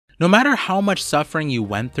No matter how much suffering you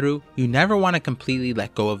went through, you never want to completely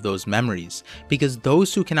let go of those memories, because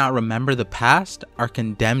those who cannot remember the past are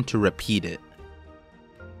condemned to repeat it.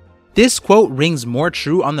 This quote rings more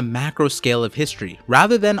true on the macro scale of history,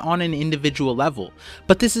 rather than on an individual level,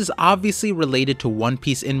 but this is obviously related to One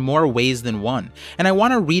Piece in more ways than one, and I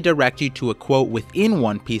want to redirect you to a quote within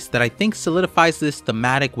One Piece that I think solidifies this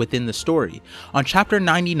thematic within the story. On chapter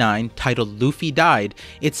 99, titled Luffy Died,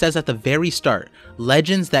 it says at the very start,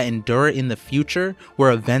 "Legends that endure in the future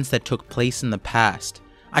were events that took place in the past."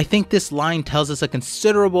 I think this line tells us a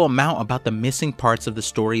considerable amount about the missing parts of the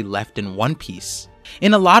story left in One Piece.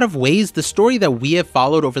 In a lot of ways, the story that we have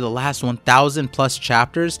followed over the last 1000 plus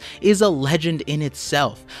chapters is a legend in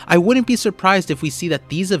itself. I wouldn't be surprised if we see that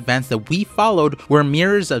these events that we followed were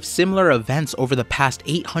mirrors of similar events over the past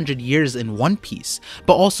 800 years in One Piece,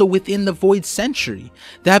 but also within the Void Century.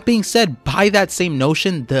 That being said, by that same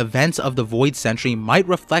notion, the events of the Void Century might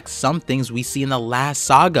reflect some things we see in the last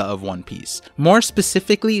saga of One Piece. More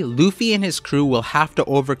specifically, Luffy and his crew will have to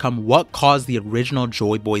overcome what caused the original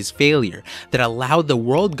Joy Boy's failure that allowed the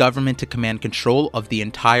world government to command control of the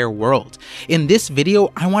entire world. In this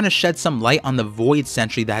video, I want to shed some light on the Void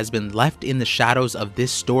Century that has been left in the shadows of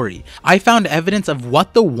this story. I found evidence of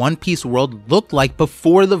what the One Piece world looked like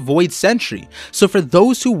before the Void Century. So for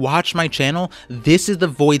those who watch my channel, this is the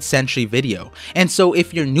Void Century video. And so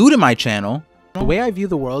if you're new to my channel, the way I view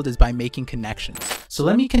the world is by making connections. So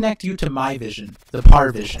let me connect you to my vision, the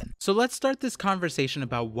ParVision. So let's start this conversation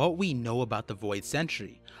about what we know about the Void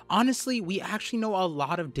Century. Honestly, we actually know a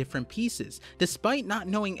lot of different pieces, despite not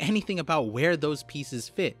knowing anything about where those pieces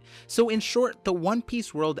fit. So in short, the One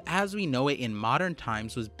Piece world as we know it in modern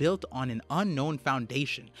times was built on an unknown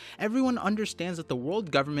foundation. Everyone understands that the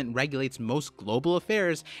world government regulates most global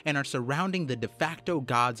affairs and are surrounding the de facto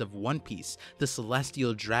gods of One Piece, the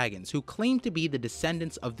celestial dragons, who claim to be the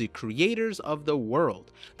descendants of the creators of the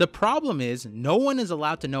world. The problem is, no one is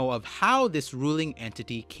allowed to know of how this ruling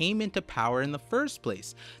entity came into power in the first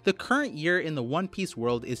place. The current year in the One Piece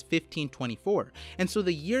world is 1524, and so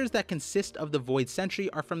the years that consist of the Void Century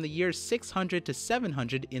are from the years 600 to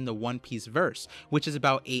 700 in the One Piece verse, which is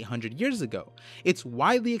about 800 years ago. It's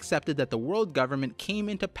widely accepted that the world government came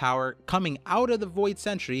into power coming out of the Void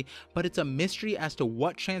Century, but it's a mystery as to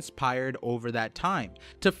what transpired over that time.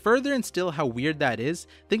 To further instill how weird that is,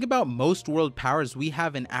 think about most world powers we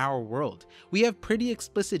have in our world. We have pretty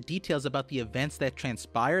explicit details about the events that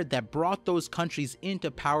transpired that brought those countries into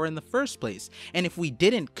power in the first place, and if we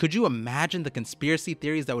didn't, could you imagine the conspiracy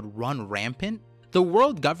theories that would run rampant? The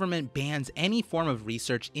world government bans any form of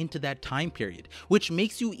research into that time period, which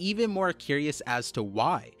makes you even more curious as to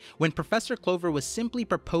why. When Professor Clover was simply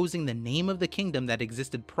proposing the name of the kingdom that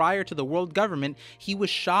existed prior to the world government, he was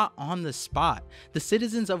shot on the spot. The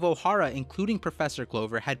citizens of Ohara, including Professor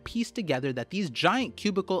Clover, had pieced together that these giant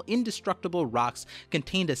cubical indestructible rocks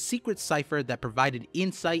contained a secret cipher that provided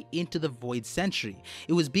insight into the Void Century.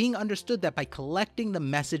 It was being understood that by collecting the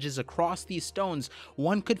messages across these stones,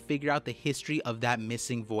 one could figure out the history of that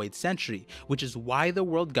missing Void Century, which is why the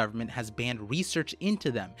world government has banned research into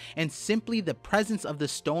them, and simply the presence of the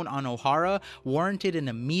stone on Ohara warranted an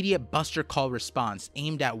immediate Buster Call response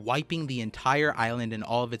aimed at wiping the entire island and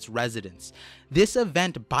all of its residents. This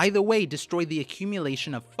event, by the way, destroyed the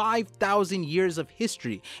accumulation of 5,000 years of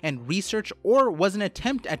history and research, or was an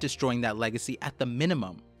attempt at destroying that legacy at the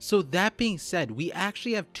minimum. So that being said, we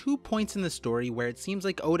actually have 2 points in the story where it seems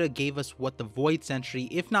like Oda gave us what the Void Century,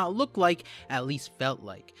 if not looked like, at least felt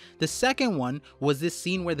like. The second one was this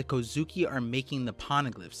scene where the Kozuki are making the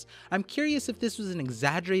poneglyphs. I'm curious if this was an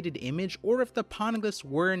exaggerated image or if the poneglyphs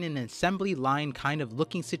were in an assembly line kind of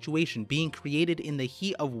looking situation being created in the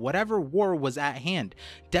heat of whatever war was at hand,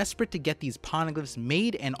 desperate to get these poneglyphs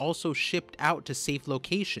made and also shipped out to safe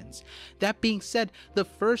locations. That being said, the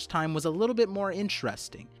first time was a little bit more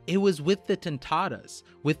interesting. It was with the Tentatas.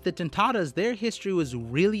 With the Tentatas, their history was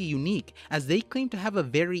really unique, as they claim to have a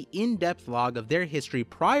very in-depth log of their history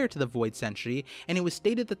prior to the Void Century, and it was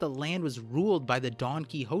stated that the land was ruled by the Don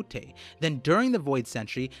Quixote. Then during the Void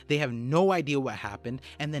Century, they have no idea what happened,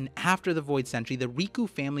 and then after the Void Century, the Riku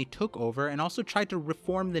family took over and also tried to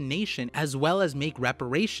reform the nation as well as make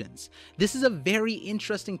reparations. This is a very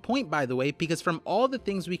interesting point, by the way, because from all the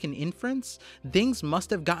things we can inference, things must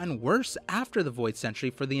have gotten worse after the Void Century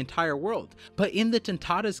for for the entire world. But in the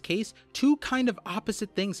Tentata's case, two kind of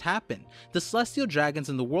opposite things happen. The celestial dragons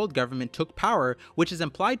and the world government took power, which is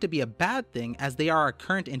implied to be a bad thing as they are our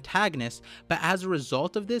current antagonists, but as a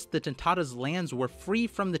result of this, the Tentata's lands were free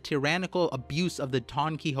from the tyrannical abuse of the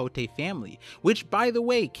Don Quixote family, which, by the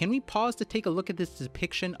way, can we pause to take a look at this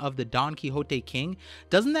depiction of the Don Quixote king?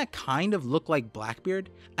 Doesn't that kind of look like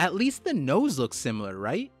Blackbeard? At least the nose looks similar,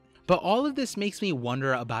 right? But all of this makes me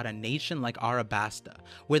wonder about a nation like Arabasta,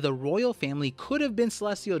 where the royal family could have been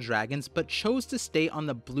celestial dragons but chose to stay on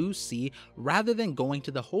the Blue Sea rather than going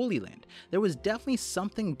to the Holy Land. There was definitely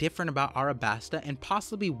something different about Arabasta and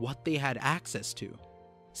possibly what they had access to.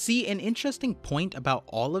 See, an interesting point about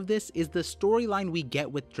all of this is the storyline we get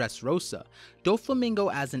with Dressrosa.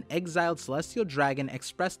 Doflamingo as an exiled celestial dragon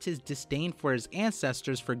expressed his disdain for his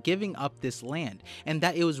ancestors for giving up this land, and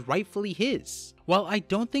that it was rightfully his. While I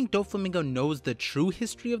don't think Doflamingo knows the true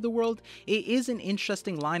history of the world, it is an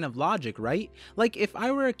interesting line of logic, right? Like, if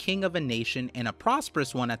I were a king of a nation, and a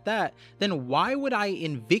prosperous one at that, then why would I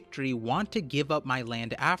in victory want to give up my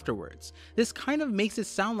land afterwards? This kind of makes it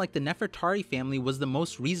sound like the Nefertari family was the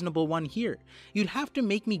most reasonable one here. You'd have to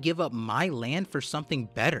make me give up my land for something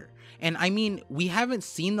better. And I mean, we haven't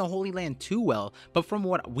seen the Holy Land too well, but from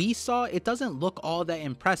what we saw, it doesn't look all that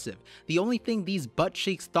impressive. The only thing these butt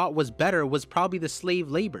sheiks thought was better was probably the slave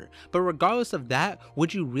labor. But regardless of that,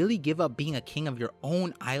 would you really give up being a king of your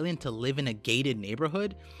own island to live in a gated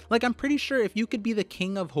neighborhood? Like, I'm pretty sure if you could be the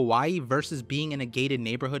king of Hawaii versus being in a gated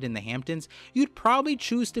neighborhood in the Hamptons, you'd probably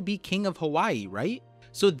choose to be king of Hawaii, right?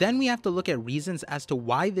 So then we have to look at reasons as to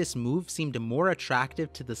why this move seemed more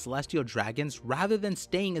attractive to the celestial dragons rather than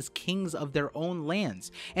staying as kings of their own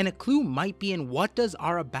lands, and a clue might be in what does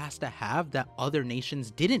Arabasta have that other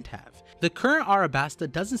nations didn't have. The current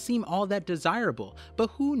Arabasta doesn't seem all that desirable,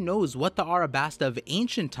 but who knows what the Arabasta of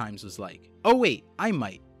ancient times was like. Oh wait, I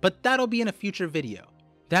might, but that'll be in a future video.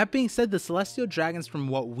 That being said, the celestial dragons from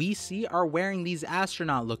what we see are wearing these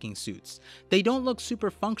astronaut looking suits. They don't look super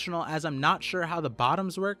functional as I'm not sure how the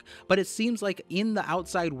bottoms work, but it seems like in the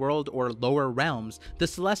outside world or lower realms, the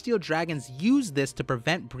celestial dragons use this to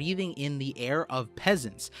prevent breathing in the air of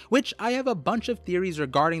peasants, which I have a bunch of theories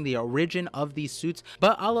regarding the origin of these suits,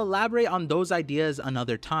 but I'll elaborate on those ideas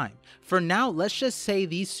another time. For now, let's just say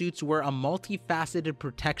these suits were a multifaceted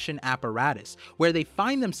protection apparatus, where they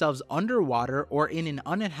find themselves underwater or in an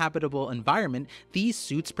uninhabitable environment. These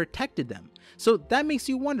suits protected them. So that makes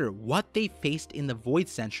you wonder what they faced in the Void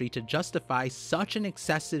Century to justify such an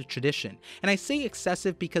excessive tradition. And I say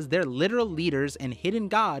excessive because their literal leaders and hidden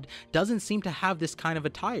god doesn't seem to have this kind of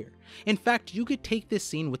attire. In fact, you could take this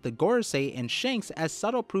scene with the Gorosei and Shanks as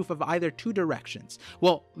subtle proof of either two directions.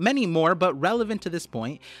 Well, many more, but relevant to this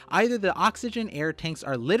point. Either the oxygen air tanks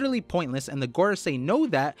are literally pointless and the Gorosei know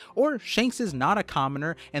that, or Shanks is not a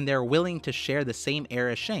commoner and they're willing to share the same air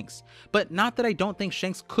as Shanks. But not that I don't think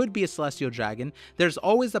Shanks could be a celestial dragon, there's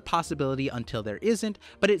always the possibility until there isn't,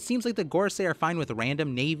 but it seems like the Gorosei are fine with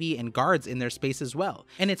random navy and guards in their space as well.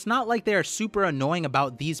 And it's not like they are super annoying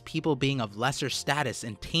about these people being of lesser status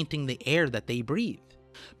and tainting the air that they breathe.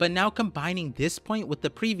 But now combining this point with the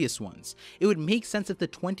previous ones, it would make sense if the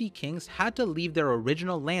 20 kings had to leave their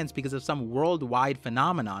original lands because of some worldwide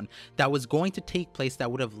phenomenon that was going to take place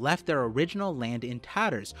that would have left their original land in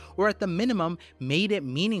tatters, or at the minimum made it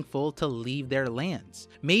meaningful to leave their lands.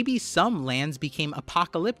 Maybe some lands became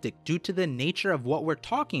apocalyptic due to the nature of what we're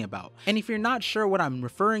talking about. And if you're not sure what I'm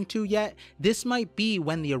referring to yet, this might be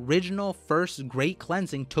when the original first Great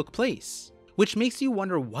Cleansing took place. Which makes you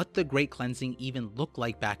wonder what the Great Cleansing even looked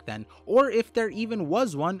like back then, or if there even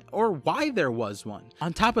was one, or why there was one.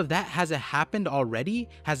 On top of that, has it happened already?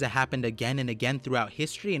 Has it happened again and again throughout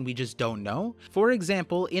history and we just don't know? For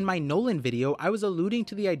example, in my Nolan video, I was alluding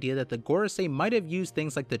to the idea that the Gorosei might have used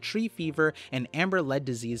things like the tree fever and amber lead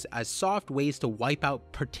disease as soft ways to wipe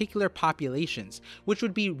out particular populations, which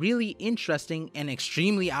would be really interesting and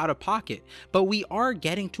extremely out of pocket. But we are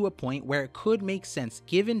getting to a point where it could make sense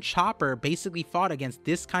given Chopper basically fought against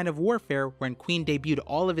this kind of warfare when Queen debuted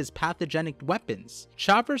all of his pathogenic weapons.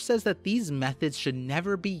 Chopper says that these methods should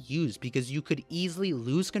never be used because you could easily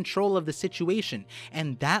lose control of the situation,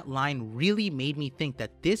 and that line really made me think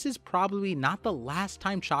that this is probably not the last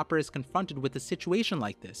time Chopper is confronted with a situation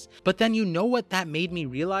like this. But then you know what that made me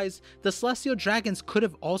realize? The Celestial Dragons could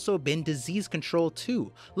have also been disease control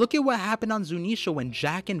too. Look at what happened on Zunisha when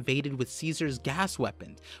Jack invaded with Caesar's gas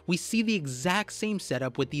weapons. We see the exact same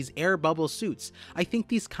setup with these air bubble suits. I think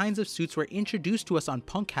these kinds of suits were introduced to us on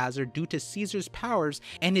Punk Hazard due to Caesar's powers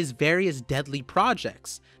and his various deadly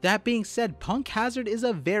projects. That being said, Punk Hazard is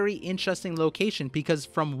a very interesting location because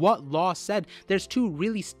from what Law said, there's two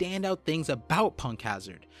really standout things about Punk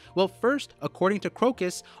Hazard. Well, first, according to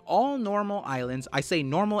Crocus, all normal islands, I say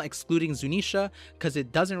normal excluding Zunisha because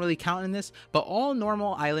it doesn't really count in this, but all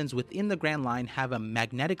normal islands within the Grand Line have a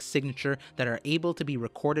magnetic signature that are able to be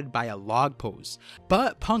recorded by a log pose.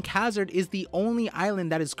 But Punk Hazard is the only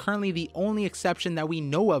island that is currently the only exception that we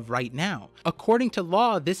know of right now. According to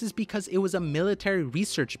Law, this is because it was a military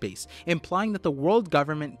research base, implying that the world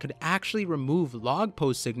government could actually remove log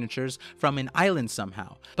pose signatures from an island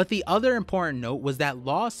somehow. But the other important note was that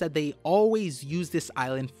Law said they always use this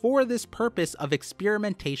island for this purpose of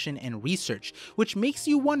experimentation and research, which makes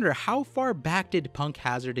you wonder how far back did Punk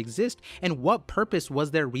Hazard exist and what purpose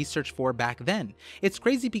was their research for back then. It's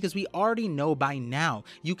crazy because we already know by now,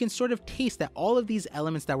 you can sort of taste that all of these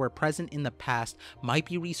elements that were present in the past might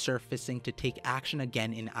be resurfacing to take action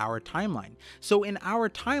again in our timeline. So in our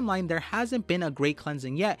timeline, there hasn't been a great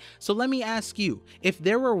cleansing yet, so let me ask you, if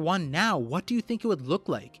there were one now, what do you think it would look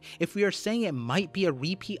like? If we are saying it might be a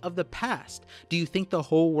repeat of the past, do you think the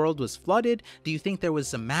whole world was flooded? Do you think there was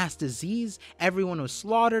some mass disease? Everyone was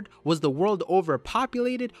slaughtered? Was the world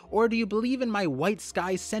overpopulated? Or do you believe in my white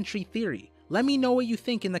sky century theory? Let me know what you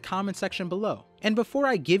think in the comment section below. And before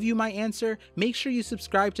I give you my answer, make sure you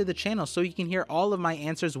subscribe to the channel so you can hear all of my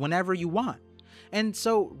answers whenever you want. And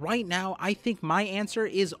so right now, I think my answer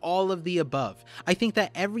is all of the above. I think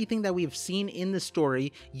that everything that we've seen in the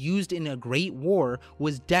story used in a great war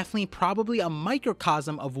was definitely probably a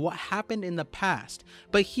microcosm of what happened in the past.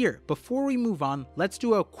 But here, before we move on, let's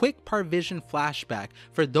do a quick ParVision flashback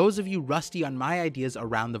for those of you rusty on my ideas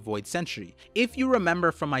around the Void Century. If you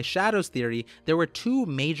remember from my Shadows theory, there were two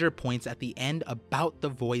major points at the end about the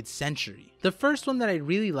Void Century. The first one that I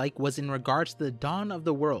really like was in regards to the dawn of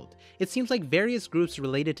the world. It seems like various groups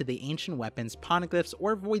related to the ancient weapons, poneglyphs,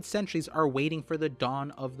 or void centuries are waiting for the dawn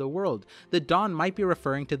of the world. The dawn might be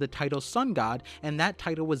referring to the title Sun God, and that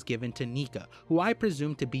title was given to Nika, who I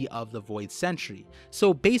presume to be of the void century.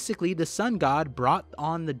 So basically, the Sun God brought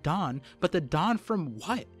on the dawn, but the dawn from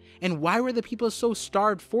what? And why were the people so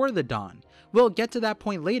starved for the dawn? We'll get to that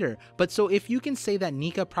point later, but so if you can say that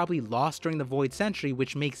Nika probably lost during the Void Century,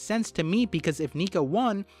 which makes sense to me because if Nika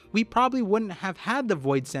won, we probably wouldn't have had the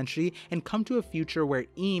Void Century and come to a future where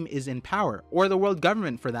Eam is in power, or the world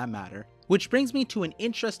government for that matter. Which brings me to an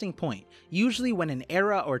interesting point. Usually when an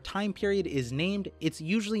era or time period is named, it's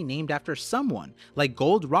usually named after someone, like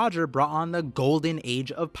Gold Roger brought on the golden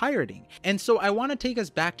age of pirating. And so I want to take us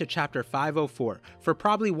back to chapter 504 for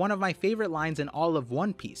probably one of my favorite lines in all of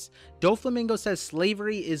One Piece. Doflamingo says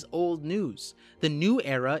slavery is old news. The new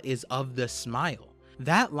era is of the smile.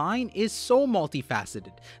 That line is so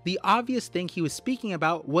multifaceted. The obvious thing he was speaking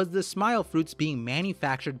about was the smile fruits being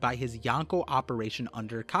manufactured by his Yonko operation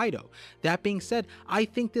under Kaido. That being said, I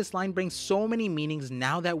think this line brings so many meanings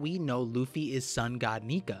now that we know Luffy is Sun God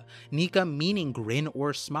Nika. Nika meaning grin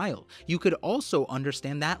or smile. You could also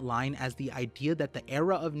understand that line as the idea that the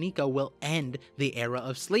era of Nika will end the era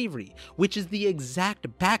of slavery, which is the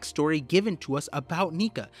exact backstory given to us about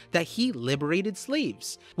Nika, that he liberated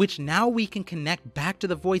slaves, which now we can connect back to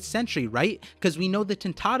the Void Century, right? Because we know the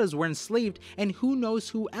Tentatas were enslaved and who knows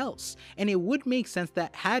who else. And it would make sense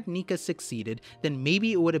that had Nika succeeded, then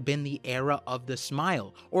maybe it would have been the era of the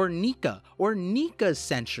smile, or Nika's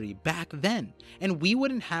century back then. And we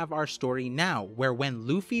wouldn't have our story now, where when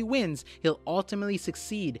Luffy wins, he'll ultimately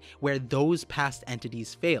succeed where those past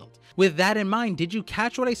entities failed. With that in mind, did you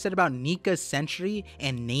catch what I said about Nika's century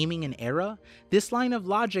and naming an era? This line of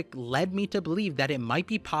logic led me to believe that it might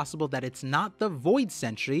be possible that it's not the Void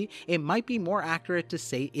Century, it might be more accurate to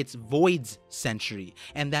say it's Void's century,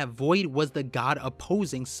 and that Void was the god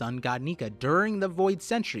opposing Sun God Nika during the Void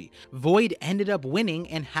Century. Void ended up winning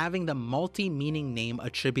and having the multi-meaning name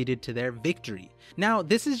attributed to their victory. Now,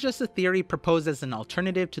 this is just a theory proposed as an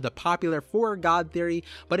alternative to the popular Four God theory,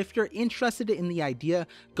 but if you're interested in the idea,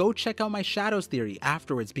 go check out my Shadows theory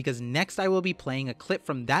afterwards, because next I will be playing a clip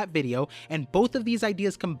from that video, and both of these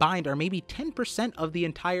ideas combined are maybe 10% of the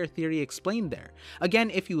entire theory explained there. Again,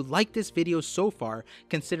 if you like this video so far,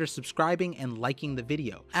 consider subscribing and liking the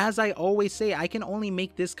video. As I always say, I can only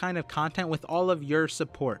make this kind of content with all of your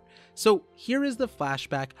support. So here is the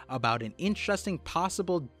flashback about an interesting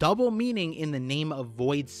possible double meaning in the name of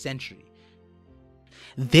Void Century.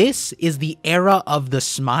 This is the era of the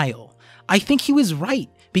smile. I think he was right.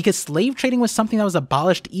 because slave trading was something that was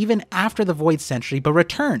abolished even after the Void Century but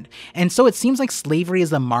returned, and so it seems like slavery is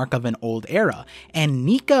the mark of an old era, and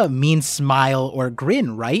Nika means smile or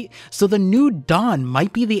grin, right? So the new dawn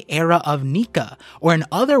might be the era of Nika, or in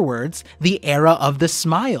other words, the era of the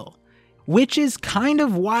smile. Which is kind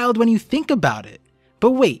of wild when you think about it.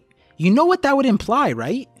 But wait, you know what that would imply,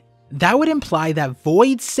 right? That would imply that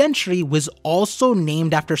Void Century was also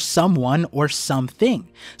named after someone or something.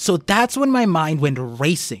 So that's when my mind went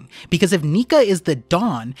racing, because if Nika is the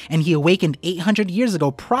dawn and he awakened 800 years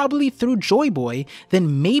ago, probably through Joy Boy,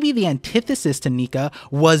 then maybe the antithesis to Nika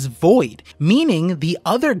was Void, meaning the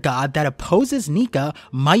other god that opposes Nika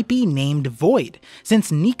might be named Void.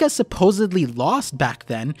 Since Nika supposedly lost back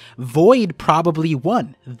then, Void probably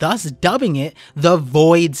won, thus dubbing it the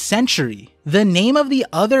Void Century. The name of the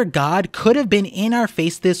other god could have been in our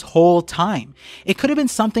face this whole time. It could have been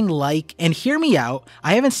something like, and hear me out,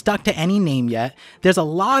 I haven't stuck to any name yet, there's a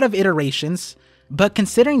lot of iterations, but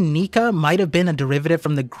considering Nika might have been a derivative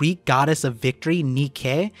from the Greek goddess of victory,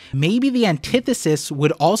 Nike, maybe the antithesis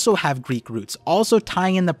would also have Greek roots, also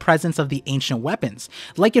tying in the presence of the ancient weapons.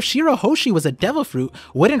 Like if Shirahoshi was a devil fruit,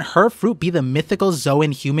 wouldn't her fruit be the mythical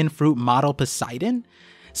Zoan human fruit model Poseidon?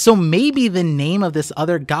 So maybe the name of this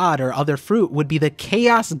other god or other fruit would be the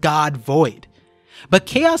Chaos God Void. But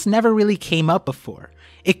Chaos never really came up before.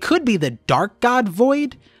 It could be the Dark God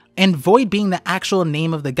Void, and Void being the actual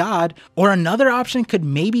name of the god, or another option could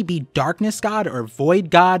maybe be Darkness God or Void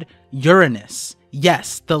God Uranus.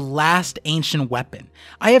 Yes, the last ancient weapon.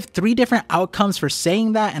 I have 3 different outcomes for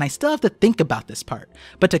saying that, and I still have to think about this part.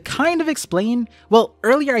 But to kind of explain, well,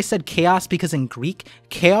 earlier I said chaos because in Greek,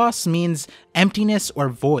 chaos means emptiness or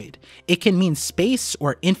void. It can mean space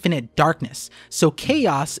or infinite darkness. So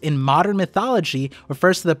chaos in modern mythology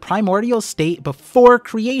refers to the primordial state before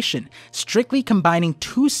creation, strictly combining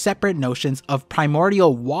 2 separate notions of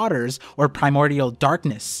primordial waters or primordial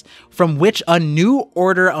darkness, from which a new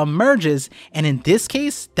order emerges, and in this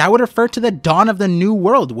case, that would refer to the dawn of the new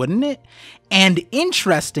world, wouldn't it? And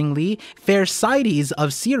interestingly, Phersides of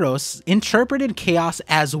Syros interpreted chaos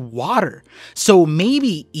as water. So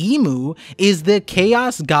maybe Imu is the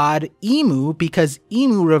chaos god Imu because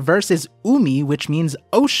Imu reverses Umi, which means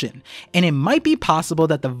ocean. And it might be possible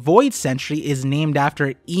that the Void Century is named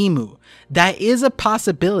after Imu. That is a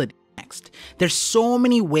possibility. Next, there's so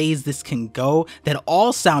many ways this can go that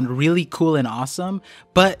all sound really cool and awesome,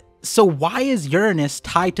 but so why is Uranus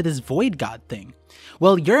tied to this void god thing?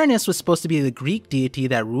 Well, Uranus was supposed to be the Greek deity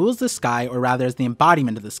that rules the sky, or rather is the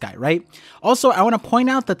embodiment of the sky, right? Also, I want to point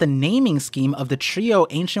out that the naming scheme of the trio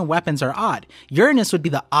ancient weapons are odd. Uranus would be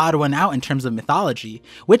the odd one out in terms of mythology,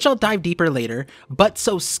 which I'll dive deeper later, but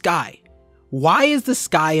so sky. Why is the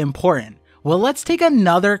sky important? Well, let's take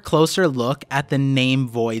another closer look at the name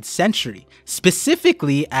Void Century,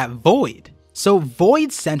 specifically at Void. So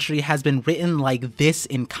Void Century has been written like this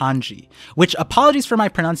in kanji, which, apologies for my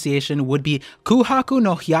pronunciation, would be Kuhaku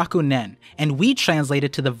no Hyaku Nen, and we translate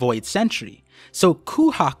it to the Void Century. So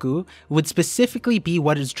Kuhaku would specifically be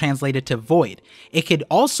what is translated to void. It could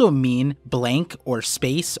also mean blank or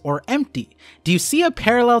space or empty. Do you see a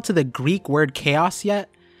parallel to the Greek word chaos yet?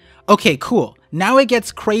 Okay, cool. Now it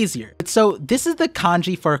gets crazier. So this is the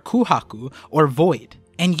kanji for Kuhaku or void.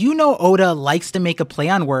 And you know Oda likes to make a play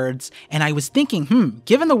on words, and I was thinking,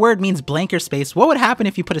 given the word means blank or space, what would happen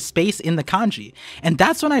if you put a space in the kanji? And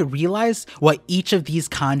that's when I realized what each of these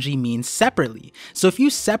kanji means separately. So if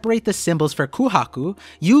you separate the symbols for Kuhaku,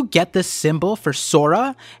 you get the symbol for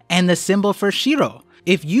Sora and the symbol for Shiro.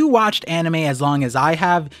 If you watched anime as long as I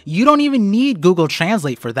have, you don't even need Google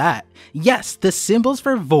Translate for that. Yes, the symbols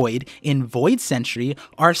for void in Void Century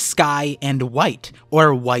are sky and white,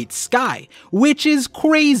 or white sky, which is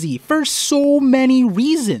crazy for so many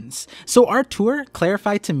reasons. So Artur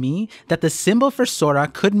clarified to me that the symbol for Sora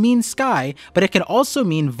could mean sky, but it could also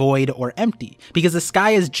mean void or empty, because the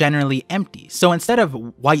sky is generally empty. So instead of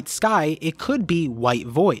white sky, it could be white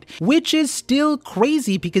void, which is still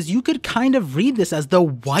crazy because you could kind of read this as the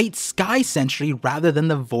white sky century rather than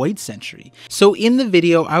the void century. So in the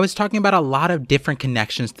video, I was talking about a lot of different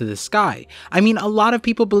connections to the sky. I mean, a lot of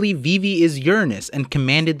people believe Vivi is Uranus and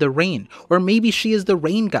commanded the rain, or maybe she is the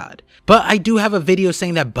rain god. But I do have a video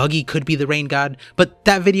saying that Buggy could be the rain god, but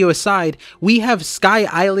that video aside, we have sky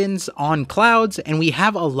islands on clouds, and we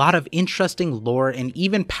have a lot of interesting lore and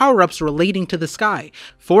even power-ups relating to the sky.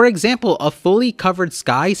 For example, a fully covered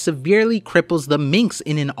sky severely cripples the Minx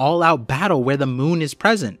in an all-out battle where the moon moon is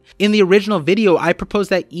present. In the original video, I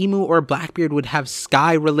proposed that Emu or Blackbeard would have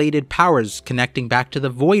sky-related powers connecting back to the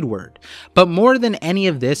Void word. But more than any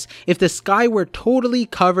of this, if the sky were totally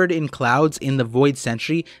covered in clouds in the Void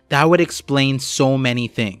Century, that would explain so many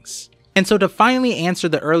things. And so to finally answer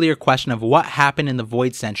the earlier question of what happened in the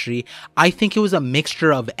Void Century, I think it was a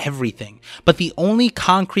mixture of everything. But the only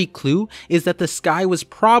concrete clue is that the sky was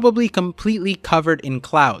probably completely covered in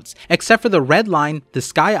clouds, except for the red line, the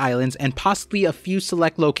Sky Islands, and possibly a few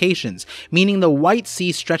select locations, meaning the White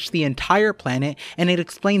Sea stretched the entire planet, and it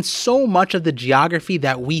explains so much of the geography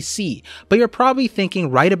that we see. But you're probably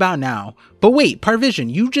thinking right about now, but wait,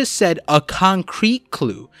 ParVision, you just said a concrete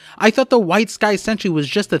clue. I thought the White Sky Century was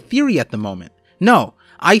just a theory at the moment. No,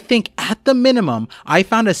 I think at the minimum, I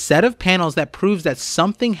found a set of panels that proves that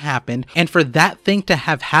something happened, and for that thing to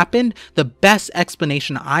have happened, the best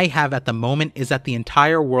explanation I have at the moment is that the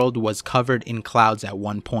entire world was covered in clouds at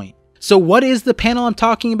one point. So what is the panel I'm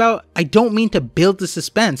talking about? I don't mean to build the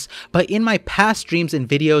suspense, but in my past streams and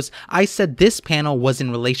videos, I said this panel was in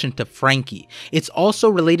relation to Frankie. It's also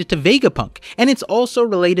related to Vegapunk, and it's also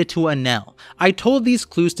related to Enel. I told these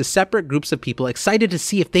clues to separate groups of people excited to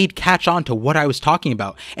see if they'd catch on to what I was talking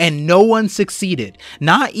about, and no one succeeded.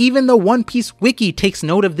 Not even the One Piece wiki takes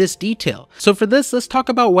note of this detail. So for this, let's talk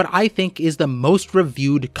about what I think is the most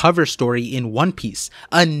reviewed cover story in One Piece,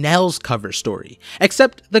 Enel's cover story.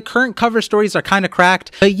 Except the current cover stories are kind of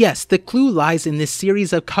cracked, but yes, the clue lies in this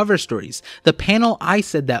series of cover stories. The panel I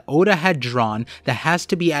said that Oda had drawn that has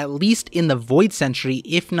to be at least in the Void Century,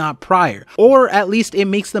 if not prior, or at least it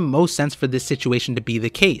makes the most sense for this situation to be the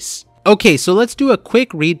case. Okay, so let's do a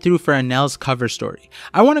quick read through for Enel's cover story.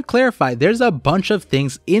 I want to clarify, there's a bunch of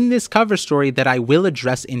things in this cover story that I will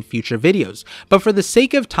address in future videos, but for the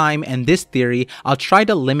sake of time and this theory, I'll try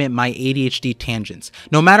to limit my ADHD tangents,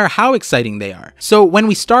 no matter how exciting they are. So when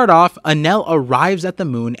we start off, Enel arrives at the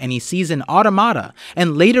moon and he sees an automata,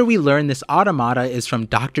 and later we learn this automata is from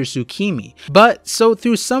Dr. Tsukimi. But so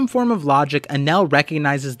through some form of logic, Enel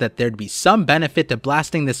recognizes that there'd be some benefit to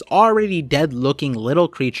blasting this already dead looking little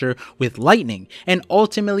creature with lightning, and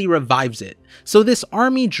ultimately revives it. So this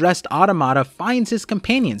army-dressed automata finds his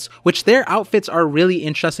companions, which their outfits are really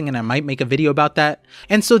interesting and I might make a video about that.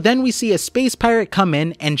 And so then we see a space pirate come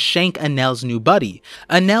in and shank Enel's new buddy.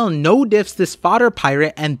 Enel no-diffs this fodder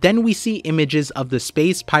pirate, and then we see images of the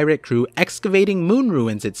space pirate crew excavating moon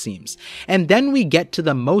ruins, it seems. And then we get to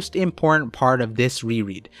the most important part of this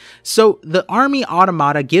reread. So the army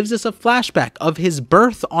automata gives us a flashback of his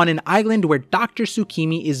birth on an island where Dr.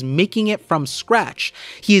 Tsukimi is making it from scratch.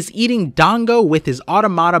 He is eating dango with his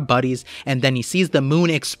automata buddies, and then he sees the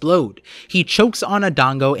moon explode. He chokes on a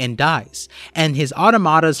dango and dies, and his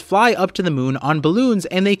automatas fly up to the moon on balloons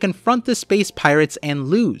and they confront the space pirates and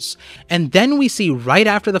lose. And then we see right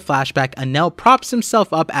after the flashback, Enel props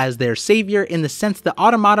himself up as their savior in the sense the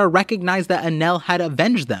automata recognize that Enel had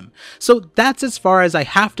avenged them. So that's as far as I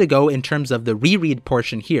have to go in terms of the reread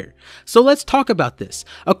portion here. So let's talk about this.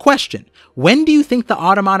 A question: when do you think the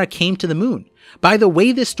automata came to the moon? By the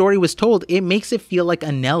way this story was told, it makes it feel like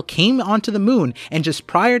Enel came onto the moon and just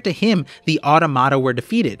prior to him, the automata were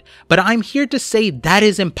defeated. But I'm here to say that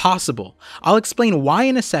is impossible. I'll explain why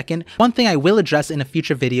in a second. One thing I will address in a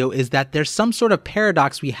future video is that there's some sort of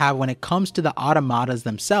paradox we have when it comes to the automatas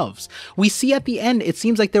themselves. We see at the end, it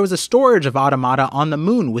seems like there was a storage of automata on the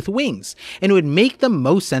moon with wings, and it would make the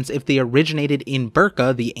most sense if they originated in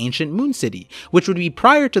Burka, the ancient moon city, which would be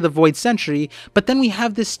prior to the Void Century. But then we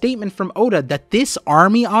have this statement from Oda that this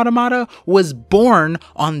army automata was born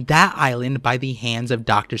on that island by the hands of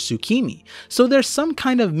Dr. Tsukimi. So there's some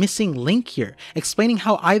kind of missing link here, explaining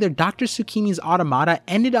how either Dr. Tsukimi's automata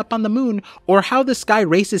ended up on the moon, or how the sky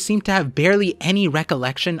races seem to have barely any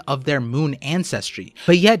recollection of their moon ancestry.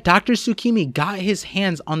 But yet Dr. Tsukimi got his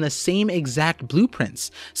hands on the same exact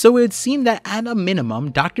blueprints. So it would seem that at a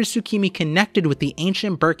minimum, Dr. Tsukimi connected with the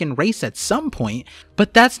ancient Birkin race at some point,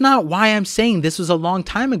 but that's not why I'm saying this was a long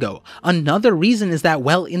time ago. Another reason is that,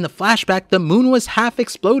 well, in the flashback, the moon was half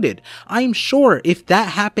exploded. I'm sure if that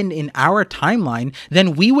happened in our timeline,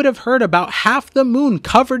 then we would have heard about half the moon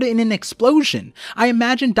covered in an explosion. I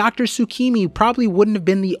imagine Dr. Tsukimi probably wouldn't have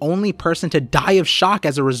been the only person to die of shock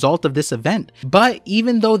as a result of this event. But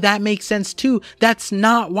even though that makes sense too, that's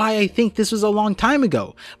not why I think this was a long time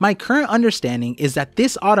ago. My current understanding is that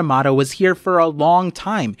this automata was here for a long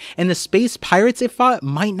time, and the space pirates it fought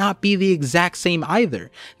might not be the exact same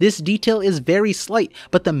either. This detail is is very slight,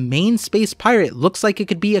 but the main space pirate looks like it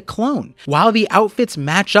could be a clone. While the outfits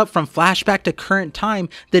match up from flashback to current time,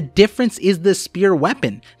 the difference is the spear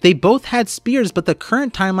weapon. They both had spears, but the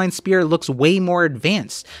current timeline spear looks way more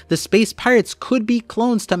advanced. The space pirates could be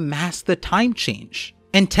clones to mask the time change.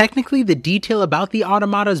 And technically, the detail about the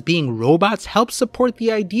automatas being robots helps support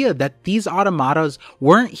the idea that these automatas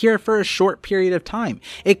weren't here for a short period of time.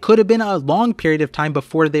 It could have been a long period of time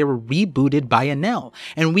before they were rebooted by Enel,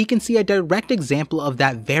 and we can see a direct example of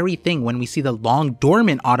that very thing when we see the long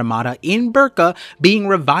dormant automata in Burka being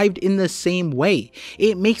revived in the same way.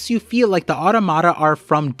 It makes you feel like the automata are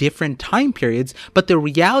from different time periods, but the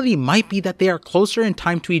reality might be that they are closer in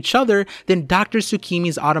time to each other than Dr.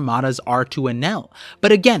 Tsukimi's automatas are to Enel.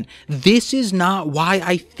 But again, this is not why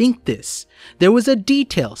I think this. There was a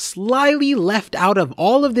detail slyly left out of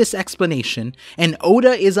all of this explanation, and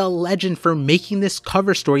Oda is a legend for making this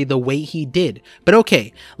cover story the way he did. But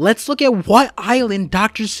okay, let's look at what island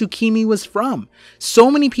Dr. Tsukimi was from. So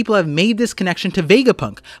many people have made this connection to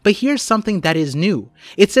Vegapunk, but here's something that is new.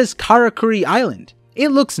 It says Karakuri Island. It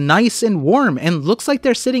looks nice and warm and looks like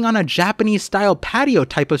they're sitting on a Japanese style patio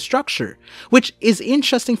type of structure, which is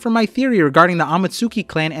interesting for my theory regarding the Amatsuki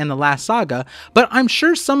clan and the last saga, but I'm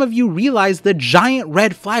sure some of you realize the giant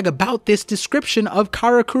red flag about this description of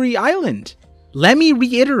Karakuri Island. Let me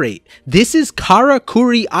reiterate, this is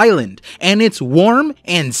Karakuri Island, and it's warm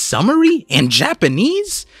and summery and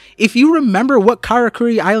Japanese? If you remember what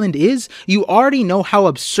Karakuri Island is, you already know how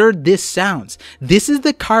absurd this sounds. This is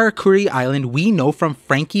the Karakuri Island we know from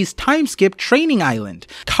Frankie's Timeskip Training Island.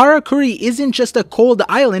 Karakuri isn't just a cold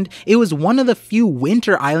island, it was one of the few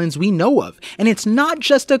winter islands we know of. And it's not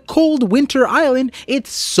just a cold winter island,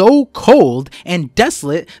 it's so cold and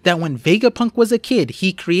desolate that when Vegapunk was a kid,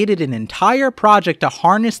 he created an entire project to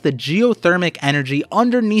harness the geothermic energy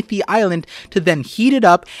underneath the island to then heat it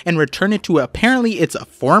up and return it to apparently its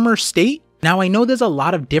former state. Now, I know there's a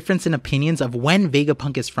lot of difference in opinions of when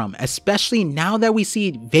Vegapunk is from, especially now that we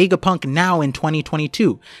see Vegapunk now in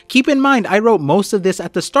 2022. Keep in mind, I wrote most of this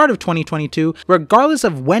at the start of 2022. Regardless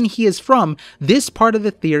of when he is from, this part of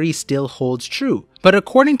the theory still holds true. But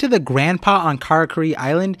according to the grandpa on Karakuri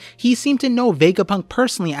Island, he seemed to know Vegapunk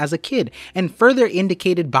personally as a kid, and further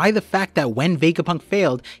indicated by the fact that when Vegapunk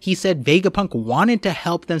failed, he said Vegapunk wanted to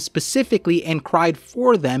help them specifically and cried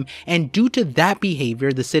for them, and due to that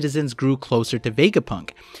behavior, the citizens grew closer to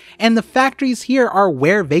Vegapunk. And the factories here are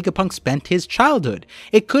where Vegapunk spent his childhood.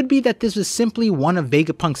 It could be that this was simply one of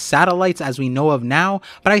Vegapunk's satellites as we know of now,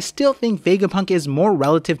 but I still think Vegapunk is more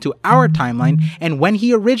relative to our timeline, and when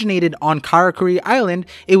he originated on Karakuri Island,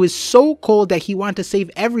 it was so cold that he wanted to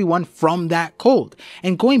save everyone from that cold.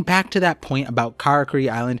 And going back to that point about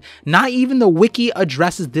Karakuri Island, not even the wiki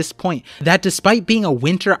addresses this point, that despite being a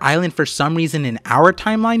winter island for some reason in our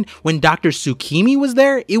timeline, when Dr. Tsukimi was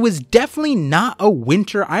there, it was definitely not a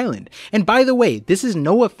winter island. And by the way, this is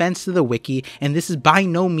no offense to the wiki, and this is by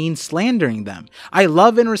no means slandering them. I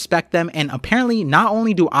love and respect them, and apparently not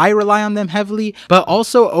only do I rely on them heavily, but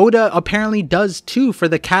also Oda apparently does too for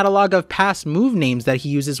the catalog of past move names that he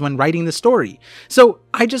uses when writing the story. So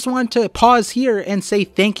I just want to pause here and say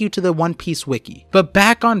thank you to the One Piece wiki. But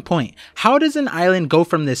back on point, how does an island go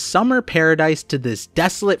from this summer paradise to this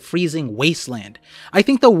desolate freezing wasteland? I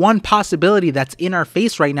think the one possibility that's in our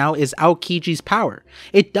face right now is Aokiji's power.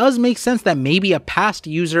 It does make sense that maybe a past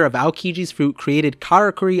user of Aokiji's fruit created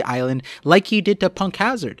Karakuri Island like he did to Punk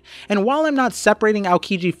Hazard. And while I'm not separating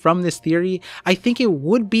Aokiji from this theory, I think it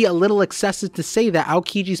would be a little excessive to say that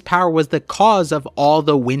Aokiji's power was the cause of all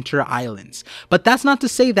the winter islands. But that's not to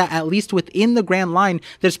say that at least within the Grand Line,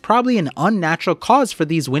 there's probably an unnatural cause for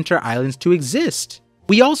these winter islands to exist.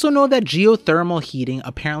 We also know that geothermal heating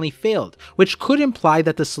apparently failed, which could imply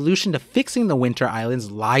that the solution to fixing the winter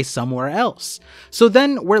islands lies somewhere else. So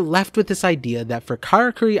then we're left with this idea that for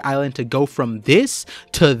Karakuri Island to go from this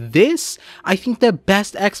to this, I think the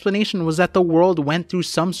best explanation was that the world went through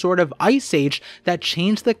some sort of ice age that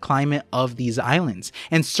changed the climate of these islands,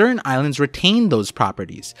 and certain islands retained those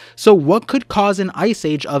properties. So what could cause an ice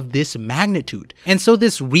age of this magnitude? And so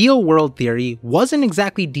this real world theory wasn't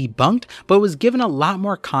exactly debunked, but was given a lot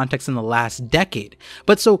more context in the last decade.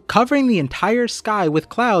 But so covering the entire sky with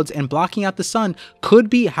clouds and blocking out the sun could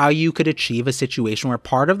be how you could achieve a situation where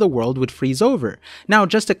part of the world would freeze over. Now,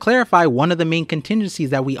 just to clarify, one of the main contingencies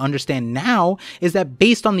that we understand now is that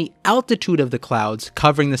based on the altitude of the clouds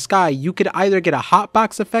covering the sky, you could either get a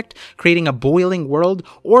hotbox effect, creating a boiling world,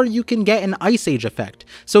 or you can get an ice age effect.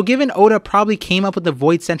 So given Oda probably came up with the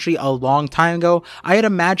Void Century a long time ago, I'd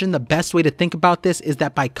imagine the best way to think about this is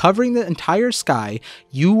that by covering the entire sky,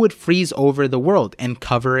 you would freeze over the world and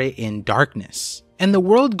cover it in darkness. And the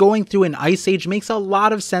world going through an ice age makes a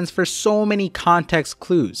lot of sense for so many context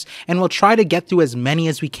clues, and we'll try to get through as many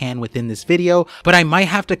as we can within this video, but I might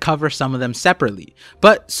have to cover some of them separately.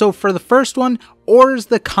 So for the first one, Oars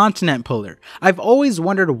the Continent Puller. I've always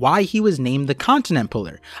wondered why he was named the Continent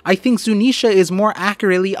Puller. I think Zunisha is more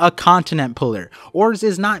accurately a Continent Puller. Oars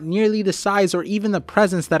is not nearly the size or even the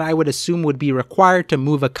presence that I would assume would be required to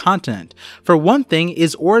move a continent. For one thing,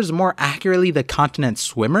 is Oars more accurately the Continent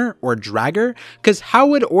Swimmer or Dragger? Because how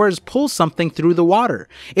would Oars pull something through the water?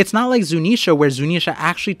 It's not like Zunisha, where Zunisha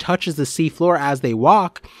actually touches the seafloor as they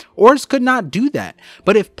walk. Oars could not do that.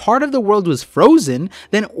 But if part of the world was frozen,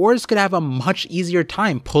 then Oars could have a much easier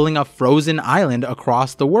time pulling a frozen island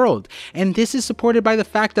across the world. And this is supported by the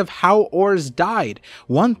fact of how Oars died.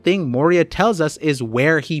 One thing Moria tells us is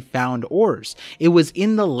where he found Oars. It was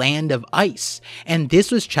in the land of ice. And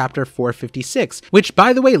this was chapter 456, which,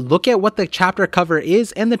 by the way, look at what the chapter cover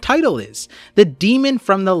is and the title is. The Demon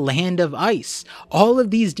from the Land of Ice. All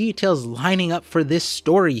of these details lining up for this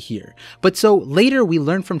story here. But so later we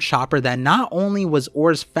learn from Chopper that not only was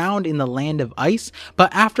Oars found in the land of ice,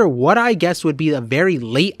 but after what I guess would be a very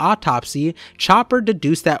late autopsy, Chopper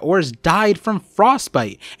deduced that Oars died from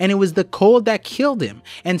frostbite, and it was the cold that killed him,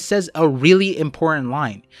 and says a really important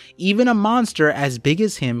line. Even a monster as big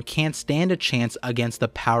as him can't stand a chance against the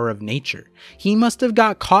power of nature. He must have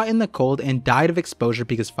got caught in the cold and died of exposure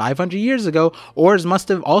because 500 years ago, Oars must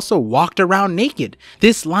have also walked around naked.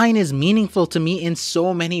 This line is meaningful to me in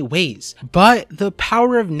so many ways. But the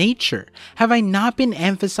power of nature. Have I not been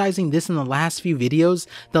emphasizing this in the last few videos?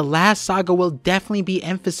 The last saga will definitely be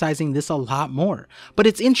emphasizing this a lot more. But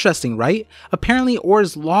it's interesting, right? Apparently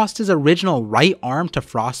Oars lost his original right arm to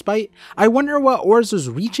frostbite. I wonder what Oars was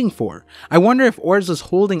reaching for. I wonder if Oars was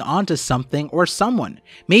holding on to something or someone.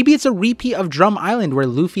 Maybe it's a repeat of Drum Island where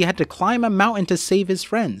Luffy had to climb a mountain to save his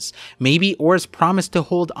friends. Maybe Oars promised to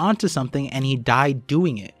hold on to something and he died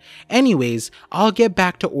doing it. Anyways, I'll get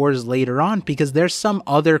back to Oars later on because there's some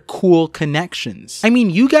other cool connections. I mean,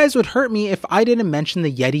 you guys would hurt me if I didn't mention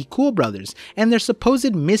the Yeti Cool Brothers and their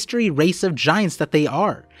supposed mystery race of giants that they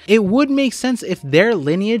are. It would make sense if their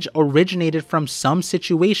lineage originated from some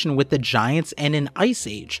situation with the giants and an ice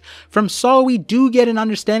age. From Saul, we do get an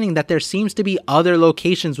understanding that there seems to be other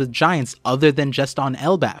locations with giants other than just on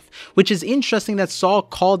Elbaf, which is interesting that Saul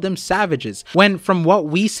called them savages, when from what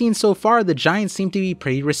we've seen so far, the giants seem to be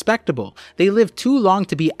pretty respectable. They live too long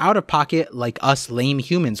to be out of pocket like us lame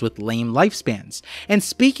humans with lame lifespans. And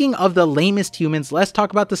speaking of the lamest humans, let's talk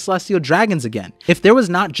about the Celestial Dragons again. If there was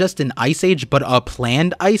not just an ice age but a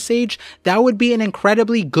planned ice age, that would be an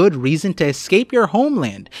incredibly good reason to escape your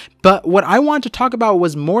homeland. But what I want to talk about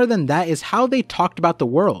was more than that, is how they talked about the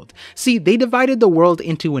world. See, they divided the world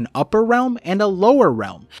into an upper realm and a lower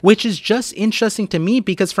realm, which is just interesting to me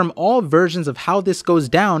because from all versions of how this goes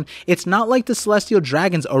down, it's not like the Celestial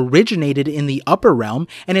Dragons originated in the upper realm,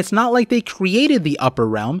 and it's not like they created the upper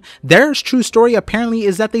realm. Their true story apparently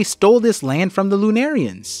is that they stole this land from the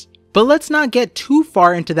Lunarians. But let's not get too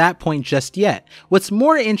far into that point just yet. What's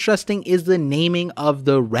more interesting is the naming of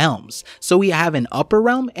the realms. So we have an upper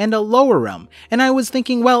realm and a lower realm. And I was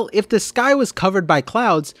thinking, well, if the sky was covered by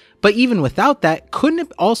clouds, but even without that, couldn't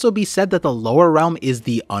it also be said that the lower realm is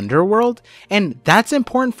the underworld? And that's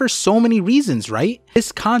important for so many reasons, right?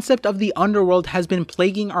 This concept of the underworld has been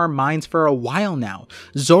plaguing our minds for a while now.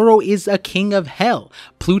 Zoro is a king of hell.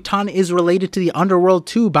 Pluton is related to the underworld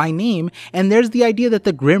too by name, and there's the idea that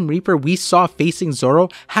the Grim Reaper we saw facing Zoro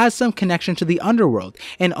has some connection to the underworld.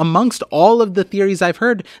 And amongst all of the theories I've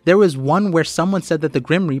heard, there was one where someone said that the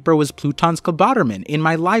Grim Reaper was Pluton's Kabaterman in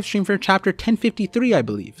my live stream for chapter 1053, I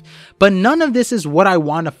believe. But none of this is what I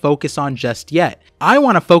want to focus on just yet. I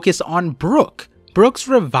want to focus on Brook. Brook's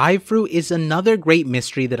revive fruit is another great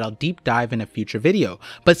mystery that I'll deep dive in a future video,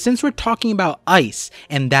 but since we're talking about ice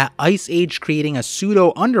and that ice age creating a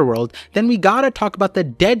pseudo underworld, then we gotta talk about the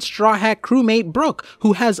dead Straw Hat crewmate Brook,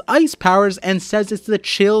 who has ice powers and says it's the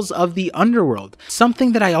chills of the underworld.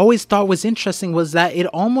 Something that I always thought was interesting was that it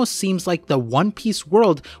almost seems like the One Piece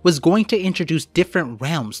world was going to introduce different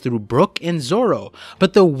realms through Brook and Zoro,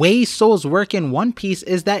 but the way souls work in One Piece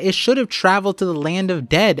is that it should have traveled to the land of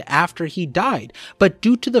dead after he died. But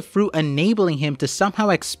due to the fruit enabling him to somehow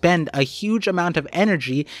expend a huge amount of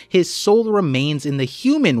energy, his soul remains in the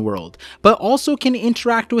human world, but also can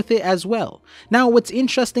interact with it as well. Now, what's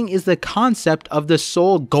interesting is the concept of the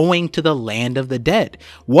soul going to the land of the dead.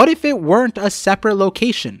 What if it weren't a separate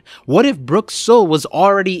location? What if Brook's soul was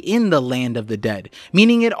already in the land of the dead,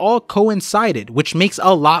 meaning it all coincided, which makes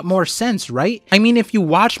a lot more sense, right? I mean, if you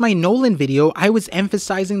watch my Nolan video, I was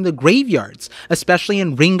emphasizing the graveyards, especially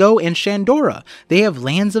in Ringo and Shandora. They have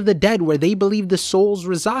lands of the dead where they believe the souls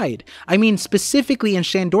reside. I mean, specifically in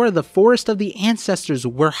Shandora, the Forest of the Ancestors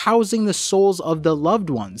were housing the souls of the loved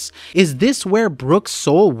ones. Is this where Brook's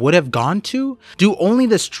soul would have gone to? Do only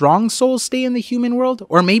the strong souls stay in the human world?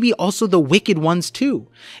 Or maybe also the wicked ones too?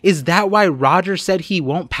 Is that why Roger said he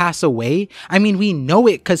won't pass away? I mean, we know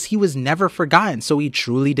it because he was never forgotten, so he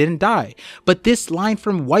truly didn't die. But this line